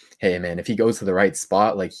that, hey, man, if he goes to the right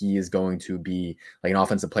spot, like he is going to be like an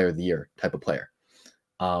offensive player of the year type of player.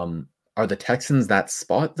 Are the Texans that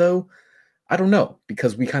spot though? I don't know,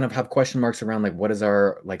 because we kind of have question marks around like what is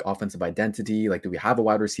our like offensive identity? Like, do we have a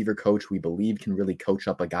wide receiver coach we believe can really coach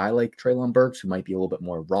up a guy like Treylon Burks who might be a little bit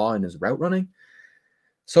more raw in his route running?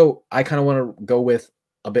 So I kind of want to go with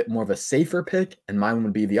a bit more of a safer pick, and mine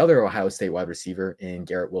would be the other Ohio State wide receiver in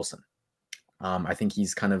Garrett Wilson. I think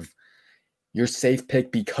he's kind of your safe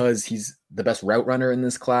pick because he's the best route runner in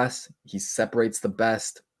this class. He separates the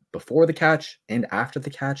best before the catch and after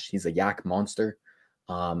the catch. He's a yak monster.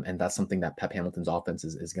 And that's something that Pep Hamilton's offense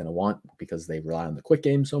is going to want because they rely on the quick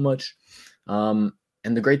game so much. And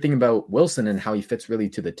the great thing about Wilson and how he fits really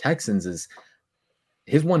to the Texans is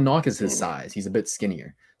his one knock is his size. He's a bit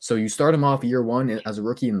skinnier. So you start him off year one as a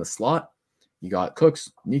rookie in the slot. You got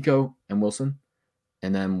Cooks, Nico, and Wilson.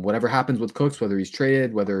 And then whatever happens with Cooks, whether he's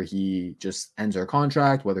traded, whether he just ends our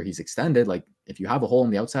contract, whether he's extended, like if you have a hole on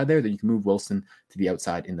the outside there, then you can move Wilson to the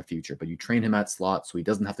outside in the future. But you train him at slot so he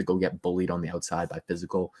doesn't have to go get bullied on the outside by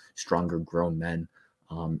physical, stronger, grown men.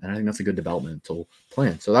 And I think that's a good developmental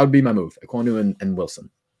plan. So that would be my move, Ekwonu and Wilson.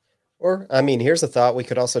 Or, I mean, here's a thought. We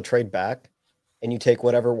could also trade back and you take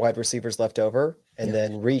whatever wide receivers left over and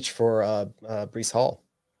then reach for Breece Hall.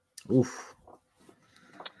 Oof.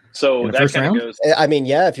 So that kind of goes. I mean,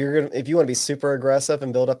 yeah, if you want to be super aggressive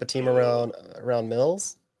and build up a team around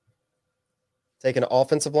Mills, take an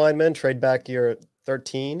offensive lineman, trade back your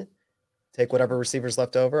 13, take whatever receivers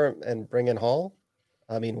left over, and bring in Hall.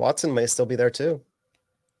 I mean, Watson may still be there too,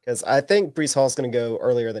 because I think Breece Hall's going to go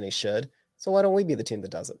earlier than he should. So why don't we be the team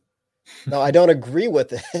that does it? No, I don't agree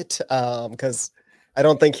with it because I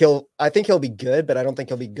think he'll be good, but I don't think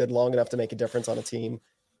he'll be good long enough to make a difference on a team,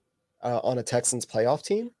 on a Texans playoff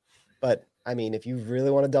team. But I mean, if you really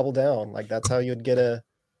want to double down, like that's how you'd get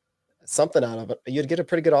something out of it. You'd get a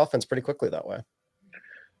pretty good offense pretty quickly that way.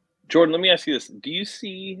 Jordan, let me ask you this: Do you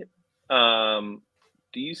see? Oh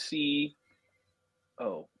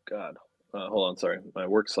God, hold on. Sorry, my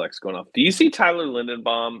work Slack's going off. Do you see Tyler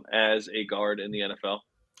Linderbaum as a guard in the NFL?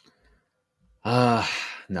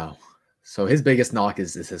 No. So his biggest knock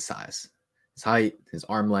is his size, his height, his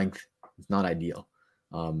arm length. It's not ideal.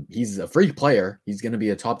 He's a freak player. He's going to be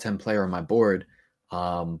a top 10 player on my board.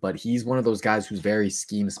 But he's one of those guys who's very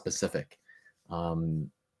scheme specific. And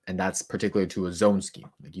that's particular to a zone scheme.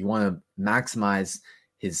 Like you want to maximize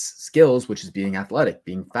his skills, which is being athletic,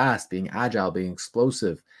 being fast, being agile, being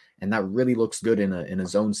explosive. And that really looks good in a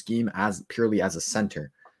zone scheme as purely as a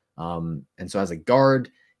center. And so as a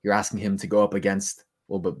guard, you're asking him to go up against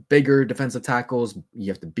a little bit bigger defensive tackles.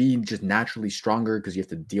 You have to be just naturally stronger because you have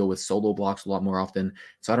to deal with solo blocks a lot more often.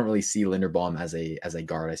 So I don't really see Linderbaum as a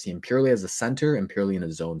guard. I see him purely as a center and purely in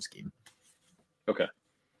a zone scheme. Okay.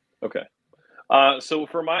 So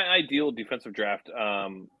for my ideal defensive draft,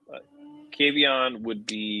 Kavion would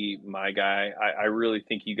be my guy. I really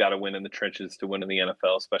think you got to win in the trenches to win in the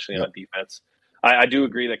NFL, especially on defense. I do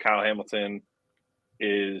agree that Kyle Hamilton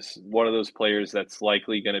is one of those players that's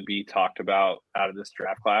likely going to be talked about out of this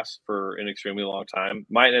draft class for an extremely long time.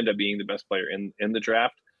 Might end up being the best player in the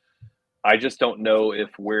draft. I just don't know if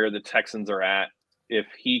where the Texans are at, if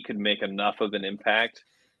he could make enough of an impact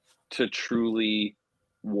to truly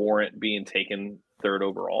warrant being taken third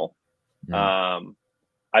overall. I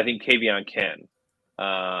think Kavion can.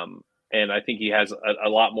 And I think he has a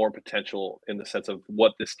lot more potential in the sense of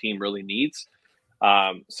what this team really needs.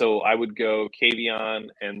 So I would go Kavion,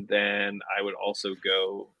 and then I would also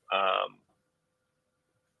go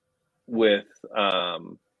with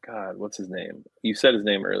God, what's his name? You said his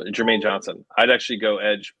name earlier, Jermaine Johnson. I'd actually go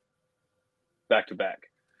edge back to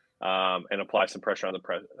back, and apply some pressure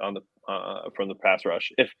from the pass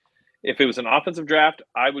rush. If it was an offensive draft,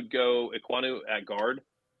 I would go Ekwonu at guard,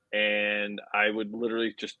 and I would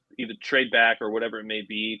literally just either trade back or whatever it may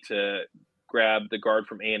be to grab the guard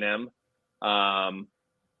from A&M.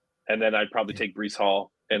 And then I'd probably take Breece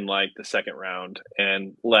Hall in like the second round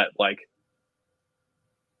and let's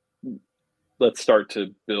start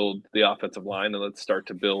to build the offensive line and let's start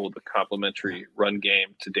to build the complementary run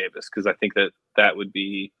game to Davis. Cause I think that would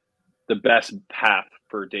be the best path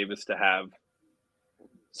for Davis to have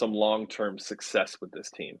some long-term success with this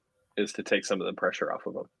team, is to take some of the pressure off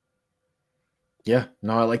of him. Yeah,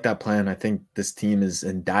 no, I like that plan. I think this team is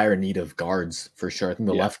in dire need of guards for sure. I think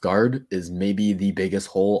the left guard is maybe the biggest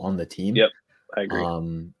hole on the team. Yep, I agree.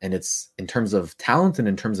 And it's in terms of talent and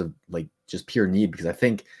in terms of like just pure need, because I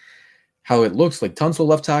think how it looks like Tunsil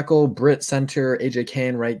left tackle, Britt center, AJ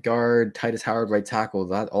Cann right guard, Titus Howard right tackle,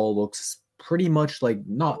 that all looks pretty much like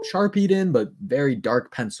not Sharpied in, but very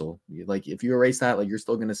dark pencil. Like if you erase that, like you're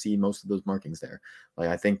still going to see most of those markings there. Like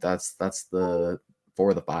I think that's the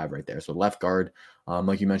 4 of the 5 right there. So left guard,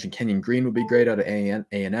 like you mentioned, Kenyon Green would be great out of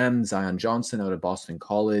A&M, Zion Johnson out of Boston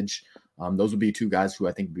College. Those would be 2 guys who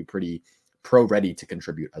I think would be pretty pro ready to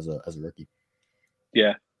contribute as a rookie.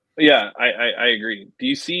 Yeah, I agree. Do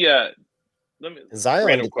you see?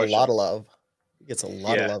 Zion gets a lot of love. He gets a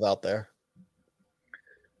lot of love out there.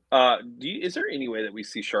 Is there any way that we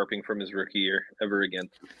see Sharping from his rookie year ever again?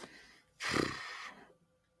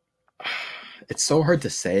 It's so hard to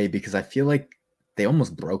say because I feel like they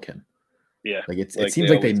almost broke him. Yeah. Like it seems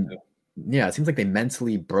like it seems like they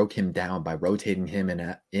mentally broke him down by rotating him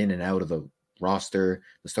in and out of the roster,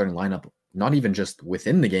 the starting lineup, not even just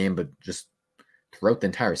within the game, but just throughout the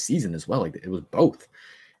entire season as well. Like it was both.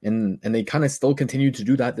 And they kind of still continued to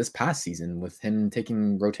do that this past season with him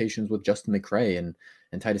taking rotations with Justin McCray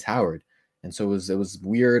and Titus Howard. And so it was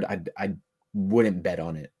weird. I wouldn't bet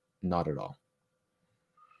on it. Not at all.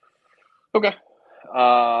 Okay.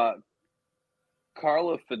 Carl,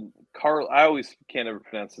 I always can't ever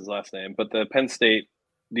pronounce his last name, but the Penn State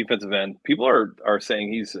defensive end, people are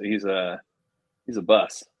saying he's a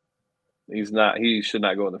bust. He's not. He should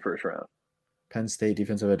not go in the first round. Penn State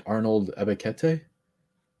defensive end Arnold Ebiketie?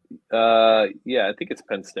 Yeah, I think it's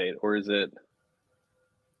Penn State, or is it?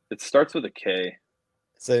 It starts with a K.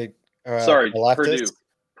 So, sorry,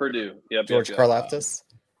 Purdue. Yep, George Karlaftis.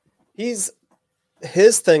 His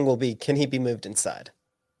thing will be, can he be moved inside?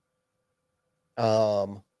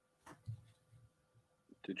 Did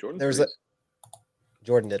Jordan freeze?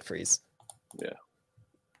 Jordan did freeze. Yeah.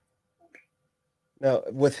 No,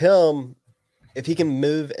 with him, if he can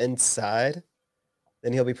move inside,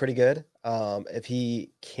 then he'll be pretty good. If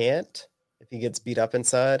he can't, if he gets beat up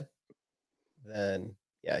inside, then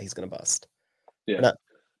yeah, he's gonna bust. Yeah.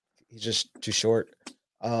 He's just too short.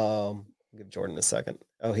 Give Jordan a second.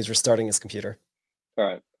 Oh, he's restarting his computer. All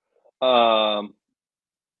right.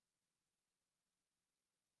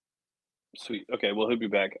 Sweet. Okay, well, he'll be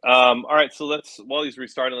back. All right, so while he's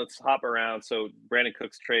restarting, let's hop around. So Brandin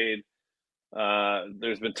Cooks trade.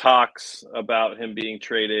 There's been talks about him being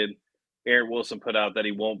traded. Aaron Wilson put out that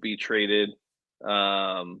he won't be traded.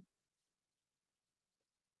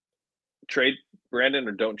 Trade Brandon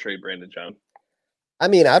or don't trade Brandon, John? I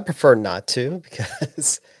mean, I'd prefer not to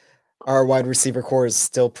because our wide receiver core is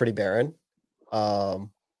still pretty barren.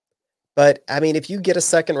 But I mean, if you get a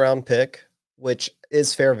second round pick, which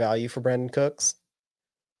is fair value for Brandin Cooks,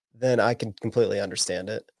 then I can completely understand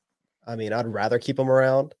it. I mean, I'd rather keep him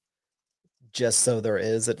around just so there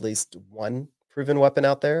is at least one proven weapon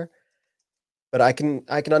out there. But I can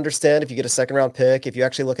understand if you get a second round pick. If you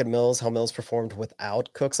actually look at Mills, how Mills performed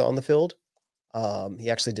without Cooks on the field, he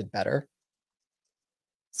actually did better.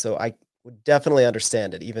 So I would definitely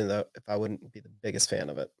understand it, even though if I wouldn't be the biggest fan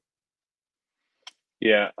of it.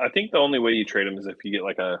 Yeah, I think the only way you trade him is if you get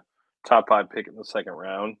like a top 5 pick in the second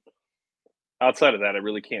round. Outside of that, I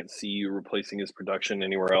really can't see you replacing his production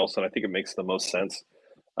anywhere else, and I think it makes the most sense.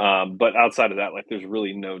 But outside of that, like, there's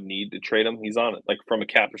really no need to trade him. He's on it. Like, from a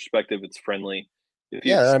cap perspective, it's friendly. If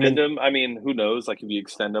you extend him, I mean, who knows? Like, if you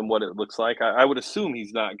extend him, what it looks like. I would assume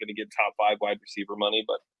he's not going to get top 5 wide receiver money,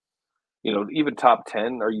 but even top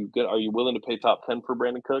 10. Are you willing to pay top 10 for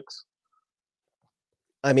Brandin Cooks?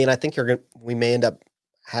 I mean, I think we may end up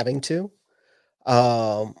having to,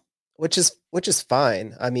 which is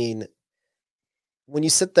fine. I mean, when you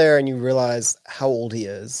sit there and you realize how old he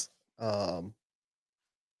is,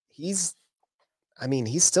 he's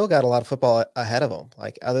still got a lot of football ahead of him.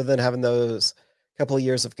 Like, other than having those couple of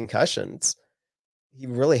years of concussions, he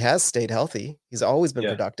really has stayed healthy. He's always been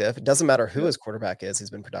productive. It doesn't matter who his quarterback is.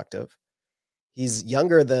 He's been productive. He's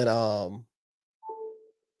younger than,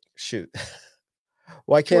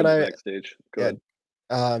 why can't I? Backstage. Go ahead.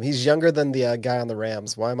 He's younger than the guy on the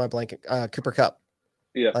Rams. Why am I blanking? Cooper Kupp.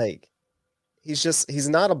 Yeah. Like, he's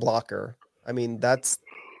not a blocker. I mean, that's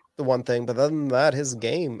the one thing. But other than that, his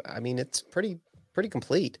game, I mean, it's pretty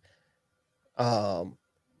complete.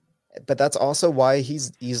 But that's also why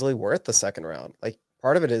he's easily worth the second round. Like,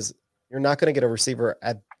 part of it is you're not going to get a receiver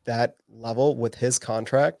at that level with his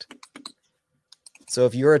contract. So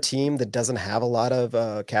if you're a team that doesn't have a lot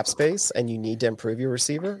of cap space and you need to improve your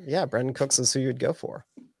receiver, yeah, Brandin Cooks is who you'd go for.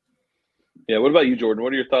 Yeah. What about you, Jordan?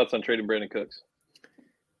 What are your thoughts on trading Brandin Cooks?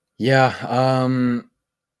 Yeah.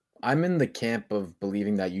 I'm in the camp of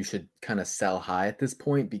believing that you should kind of sell high at this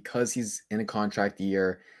point because he's in a contract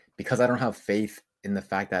year, because I don't have faith in the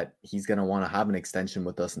fact that he's going to want to have an extension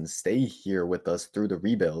with us and stay here with us through the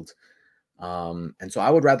rebuild. And so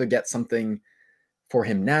I would rather get something for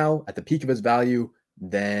him now at the peak of his value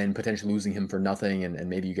than potentially losing him for nothing and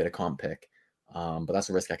maybe you get a comp pick. But that's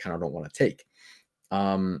a risk I kind of don't want to take.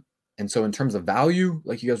 And so in terms of value,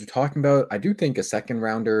 like you guys were talking about, I do think a second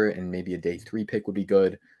rounder and maybe a day 3 pick would be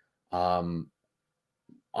good.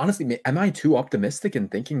 Honestly, am I too optimistic in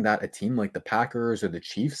thinking that a team like the Packers or the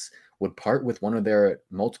Chiefs would part with one of their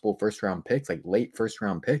multiple first round picks, like late first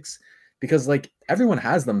round picks? Because like everyone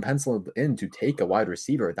has them penciled in to take a wide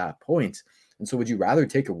receiver at that point. And so would you rather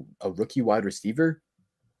take a rookie wide receiver,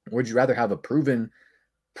 or would you rather have a proven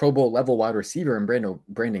Pro Bowl level wide receiver in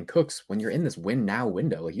Brandin Cooks when you're in this win now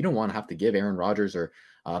window? Like, you don't want to have to give Aaron Rodgers or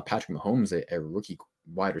Patrick Mahomes a rookie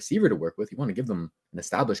wide receiver to work with. You want to give them an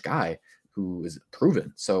established guy who is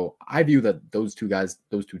proven. So I view that those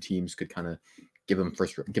two teams could kind of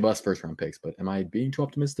give us first round picks. But am I being too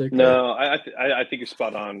optimistic? No, I think you're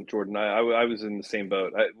spot on, Jordan. I was in the same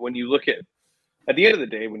boat. When you look at the end of the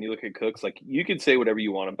day, when you look at Cooks, like you can say whatever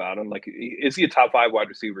you want about him. Like, is he a top 5 wide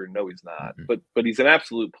receiver? No, he's not. Mm-hmm. But he's an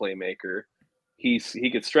absolute playmaker. He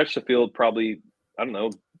could stretch the field probably. I don't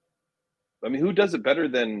know. I mean, who does it better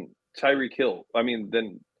than Tyreek Hill? I mean,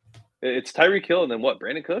 then it's Tyreek Hill and then what?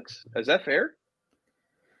 Brandon Cooks? Is that fair?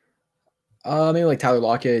 Maybe like Tyler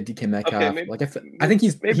Lockett, DK Metcalf. Okay, maybe, like I think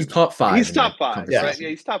he's top 5. He's top 5, right? Yeah,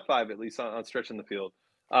 he's top 5 at least on stretching the field.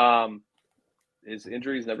 His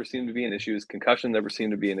injuries never seem to be an issue. His concussion never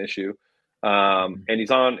seemed to be an issue. And he's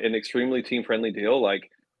on an extremely team-friendly deal. Like,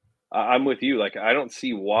 I'm with you. Like, I don't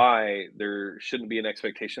see why there shouldn't be an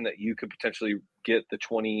expectation that you could potentially get the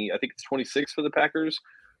 20, I think it's 26 for the Packers,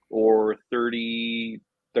 or 30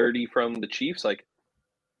 from the Chiefs. Like,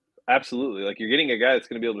 absolutely. Like, you're getting a guy that's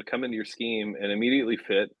going to be able to come into your scheme and immediately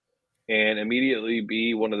fit and immediately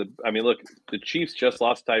be one of the – I mean, look, the Chiefs just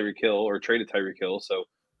lost Tyreek Hill or traded Tyreek Hill, so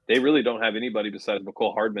they really don't have anybody besides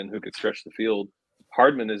McCole Hardman who could stretch the field.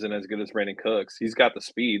 Hardman isn't as good as Brandon Cooks. He's got the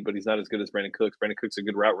speed, but he's not as good as Brandon Cooks. Brandon Cooks is a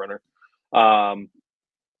good route runner.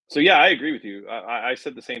 So, yeah, I agree with you. I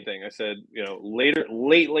said the same thing. I said,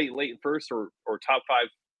 late first or top 5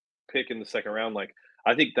 pick in the second round. Like,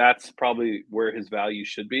 I think that's probably where his value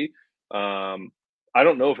should be. I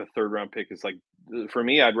don't know if a third round pick is like, for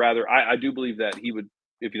me, I do believe that he would,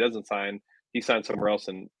 if he doesn't sign, he signs somewhere else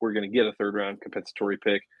and we're going to get a third round compensatory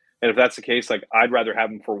pick. And if that's the case, like, I'd rather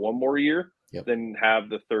have him for one more year than have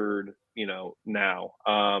the third, now.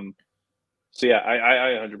 So yeah,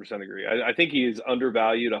 I 100% agree. I think he is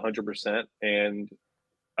undervalued 100%. And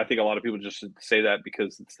I think a lot of people just say that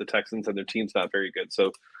because it's the Texans and their team's not very good.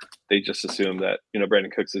 So they just assume that,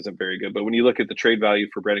 Brandon Cooks isn't very good. But when you look at the trade value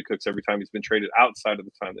for Brandon Cooks, every time he's been traded outside of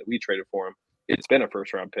the time that we traded for him, it's been a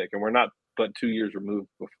first round pick. And we're not but 2 years removed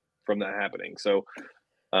from that happening. So,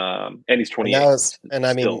 and he's 28.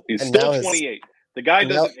 He's still 28. The guy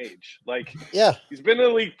doesn't age. Like, yeah, he's been in the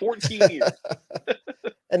league 14 years.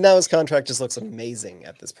 And now his contract just looks amazing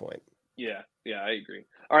at this point. Yeah, I agree.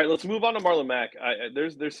 All right, let's move on to Marlon Mack.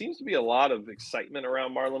 There seems to be a lot of excitement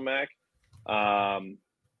around Marlon Mack.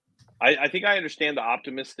 I think I understand the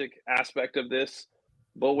optimistic aspect of this,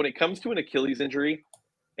 but when it comes to an Achilles injury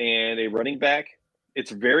and a running back,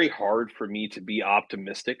 it's very hard for me to be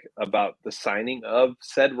optimistic about the signing of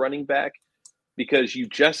said running back because you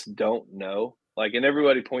just don't know. Like, and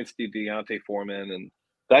everybody points to Deontay Foreman, and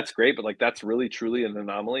that's great, but like, that's really truly an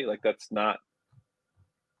anomaly. Like, that's not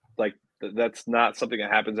something that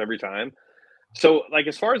happens every time. So, like,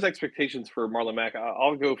 as far as expectations for Marlon Mack,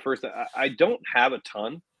 I'll go first. I don't have a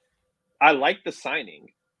ton. I like the signing,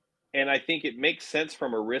 and I think it makes sense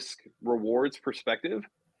from a risk rewards perspective.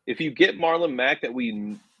 If you get Marlon Mack that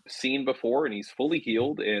we've seen before and he's fully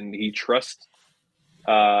healed and he trusts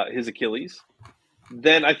his Achilles,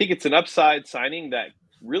 then I think it's an upside signing that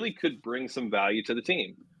really could bring some value to the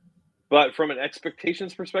team. But from an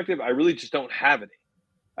expectations perspective, I really just don't have any.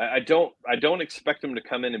 I don't expect him to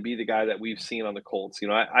come in and be the guy that we've seen on the Colts.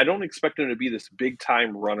 I don't expect him to be this big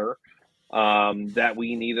time runner that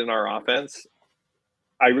we need in our offense.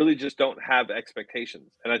 I really just don't have expectations.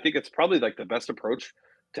 And I think it's probably like the best approach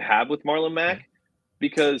to have with Marlon Mack,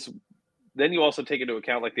 because then you also take into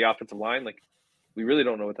account like the offensive line. Like, we really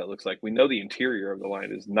don't know what that looks like. We know the interior of the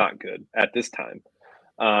line is not good at this time.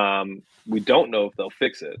 We don't know if they'll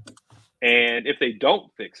fix it. And if they don't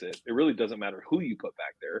fix it, it really doesn't matter who you put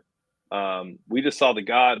back there. We just saw the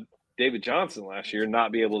god David Johnson last year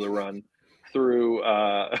not be able to run through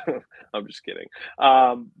I'm just kidding.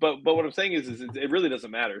 But what I'm saying is it really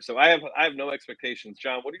doesn't matter. So I have no expectations.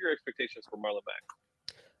 John, what are your expectations for Marlon Mack?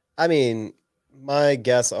 I mean, my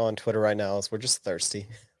guess on Twitter right now is we're just thirsty.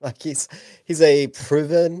 Like, he's a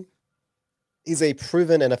proven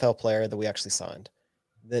NFL player that we actually signed.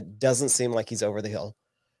 That doesn't seem like he's over the hill.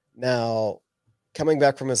 Now, coming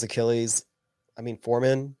back from his Achilles, I mean,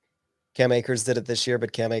 Foreman, Cam Akers did it this year,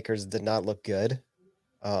 but Cam Akers did not look good.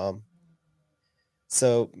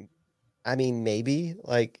 So, I mean, maybe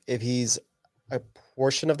like if he's a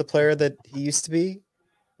portion of the player that he used to be,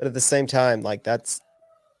 but at the same time, like that's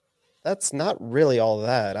not really all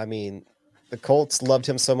that. I mean, the Colts loved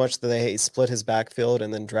him so much that they split his backfield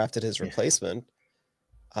and then drafted his replacement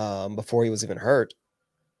before he was even hurt.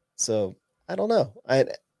 So I don't know. I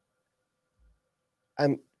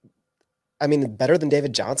mean, better than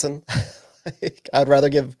David Johnson. I'd rather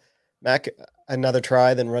give Mack another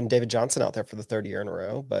try than run David Johnson out there for the third year in a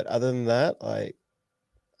row. But other than that, I'm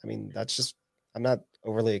not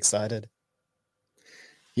overly excited.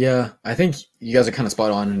 Yeah, I think you guys are kind of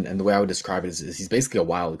spot on, and the way I would describe it is he's basically a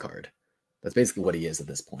wild card. That's basically what he is at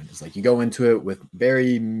this point. It's like you go into it with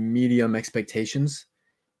very medium expectations.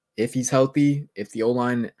 If he's healthy, if the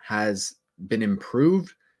O-line has been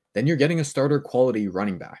improved, then you're getting a starter quality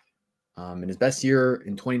running back. In his best year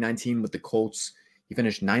in 2019 with the Colts, he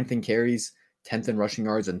finished 9th in carries, 10th in rushing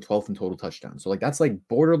yards, and 12th in total touchdowns. So like that's like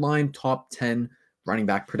borderline top 10 running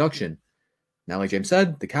back production. Now, like James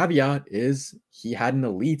said, the caveat is he had an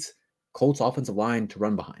elite Colts offensive line to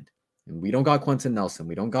run behind. And we don't got Quentin Nelson.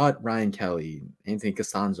 We don't got Ryan Kelly, Anthony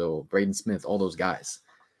Costanzo, Braden Smith, all those guys.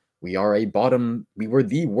 We were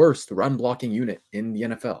the worst run blocking unit in the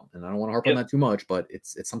NFL. And I don't want to harp on that too much, but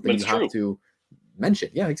it's something you have to mention.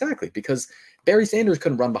 Yeah, exactly. Because Barry Sanders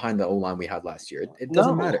couldn't run behind the O-line we had last year. It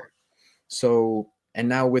doesn't matter. So, and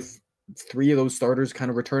now with 3 of those starters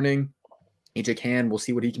kind of returning, AJ Cann, we'll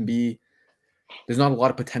see what he can be. There's not a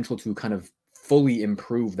lot of potential to kind of fully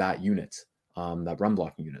improve that unit, that run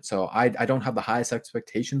blocking unit. So I don't have the highest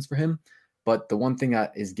expectations for him. But the one thing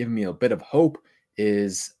that is giving me a bit of hope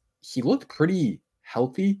is he looked pretty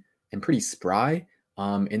healthy and pretty spry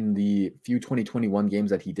in the few 2021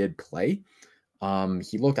 games that he did play.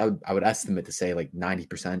 He looked, I would estimate to say like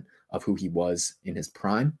 90% of who he was in his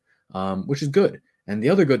prime, which is good. And the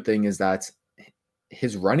other good thing is that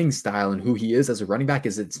his running style and who he is as a running back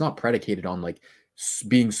is it's not predicated on like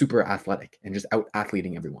being super athletic and just out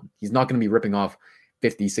athleting everyone. He's not going to be ripping off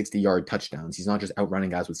 50, 60-yard touchdowns. He's not just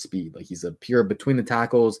outrunning guys with speed. Like he's a pure between the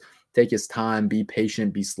tackles, take his time, be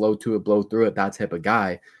patient, be slow to it, blow through it, that type of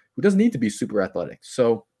guy who doesn't need to be super athletic.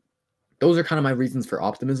 So those are kind of my reasons for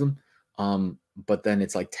optimism. But then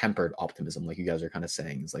it's like tempered optimism, like you guys are kind of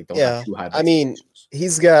saying. It's like don't have too high. I mean,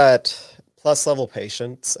 he's got plus level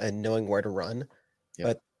patience and knowing where to run. Yep.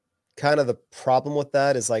 But kind of the problem with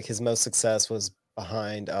that is like his most success was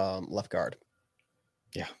behind left guard.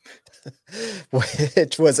 Yeah.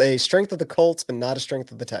 Which was a strength of the Colts, but not a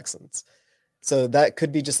strength of the Texans. So that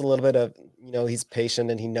could be just a little bit of, he's patient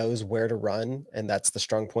and he knows where to run. And that's the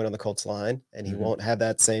strong point on the Colts line. And he won't have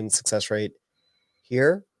that same success rate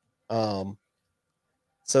here.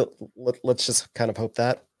 So let's just kind of hope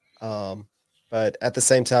that. But at the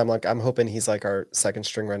same time, like I'm hoping he's like our second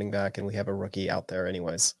string running back and we have a rookie out there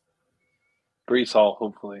anyways. Breece Hall,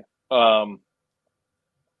 hopefully. All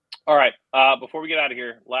right. Before we get out of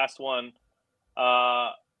here, last one.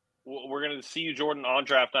 We're going to see you, Jordan, on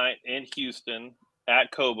draft night in Houston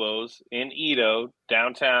at Kobo's in Edo,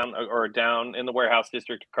 downtown or down in the warehouse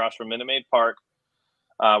district across from Minute Maid Park.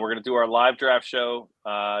 We're going to do our live draft show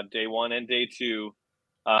day 1 and day 2.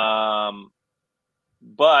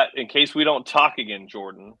 But in case we don't talk again,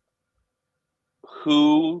 Jordan,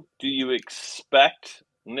 who do you expect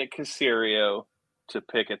Nick Caserio to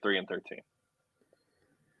pick at 3 and 13?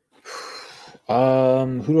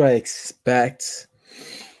 Who do I expect?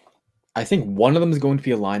 I think one of them is going to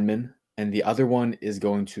be a lineman, and the other one is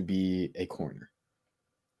going to be a corner.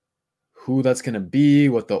 Who that's going to be,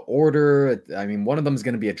 what the order, I mean, one of them is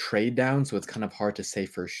going to be a trade down, so it's kind of hard to say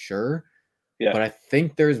for sure. Yeah. But I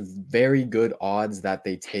think there's very good odds that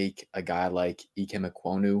they take a guy like Ike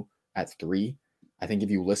Ekwonu at 3. I think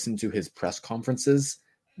if you listen to his press conferences,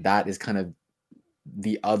 that is kind of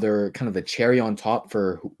the other, kind of the cherry on top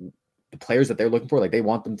for the players that they're looking for. Like they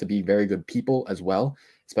want them to be very good people as well,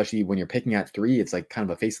 especially when you're picking at 3. It's like kind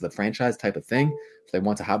of a face of the franchise type of thing. So they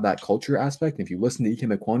want to have that culture aspect. And if you listen to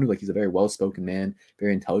Ike Ekwonu, like he's a very well-spoken man,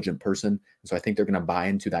 very intelligent person. And so I think they're going to buy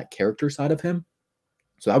into that character side of him.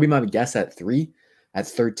 So that would be my guess at 3. At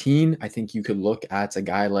 13, I think you could look at a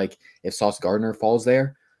guy like if Sauce Gardner falls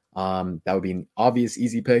there, that would be an obvious,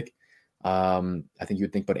 easy pick. I think you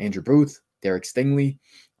would think about Andrew Booth, Derek Stingley,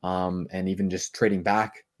 and even just trading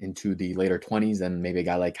back into the later 20s and maybe a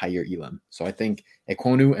guy like Kaiir Elam. So I think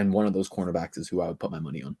Ekwonu and one of those cornerbacks is who I would put my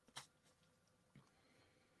money on.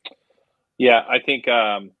 Yeah, I think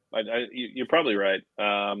you're probably right.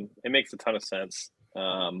 It makes a ton of sense.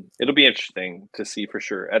 It'll be interesting to see for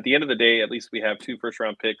sure. At the end of the day, at least we have 2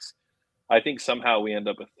 first-round picks. I think somehow we end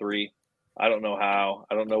up with 3. I don't know how.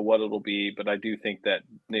 I don't know what it'll be, but I do think that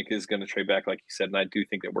Nick is going to trade back, like you said, and I do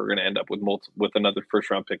think that we're going to end up with another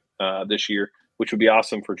first-round pick this year, which would be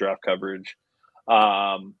awesome for draft coverage.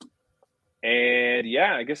 And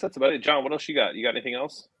yeah, I guess that's about it. John, what else you got? You got anything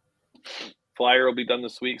else? Flyer will be done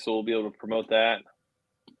this week, so we'll be able to promote that.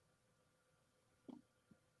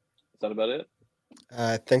 Is that about it?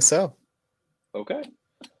 I think so. Okay.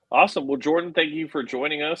 Awesome. Well, Jordan, thank you for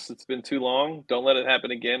joining us. It's been too long. Don't let it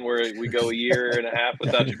happen again where we go a year and a half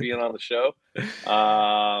without you being on the show.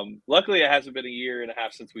 Luckily, it hasn't been a year and a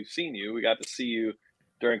half since we've seen you. We got to see you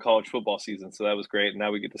during college football season, so that was great. And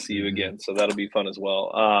now we get to see you again, so that'll be fun as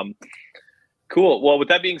well. Cool. Well, with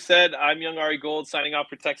that being said, I'm Young Ari Gold signing off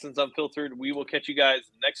for Texans Unfiltered. We will catch you guys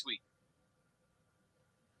next week.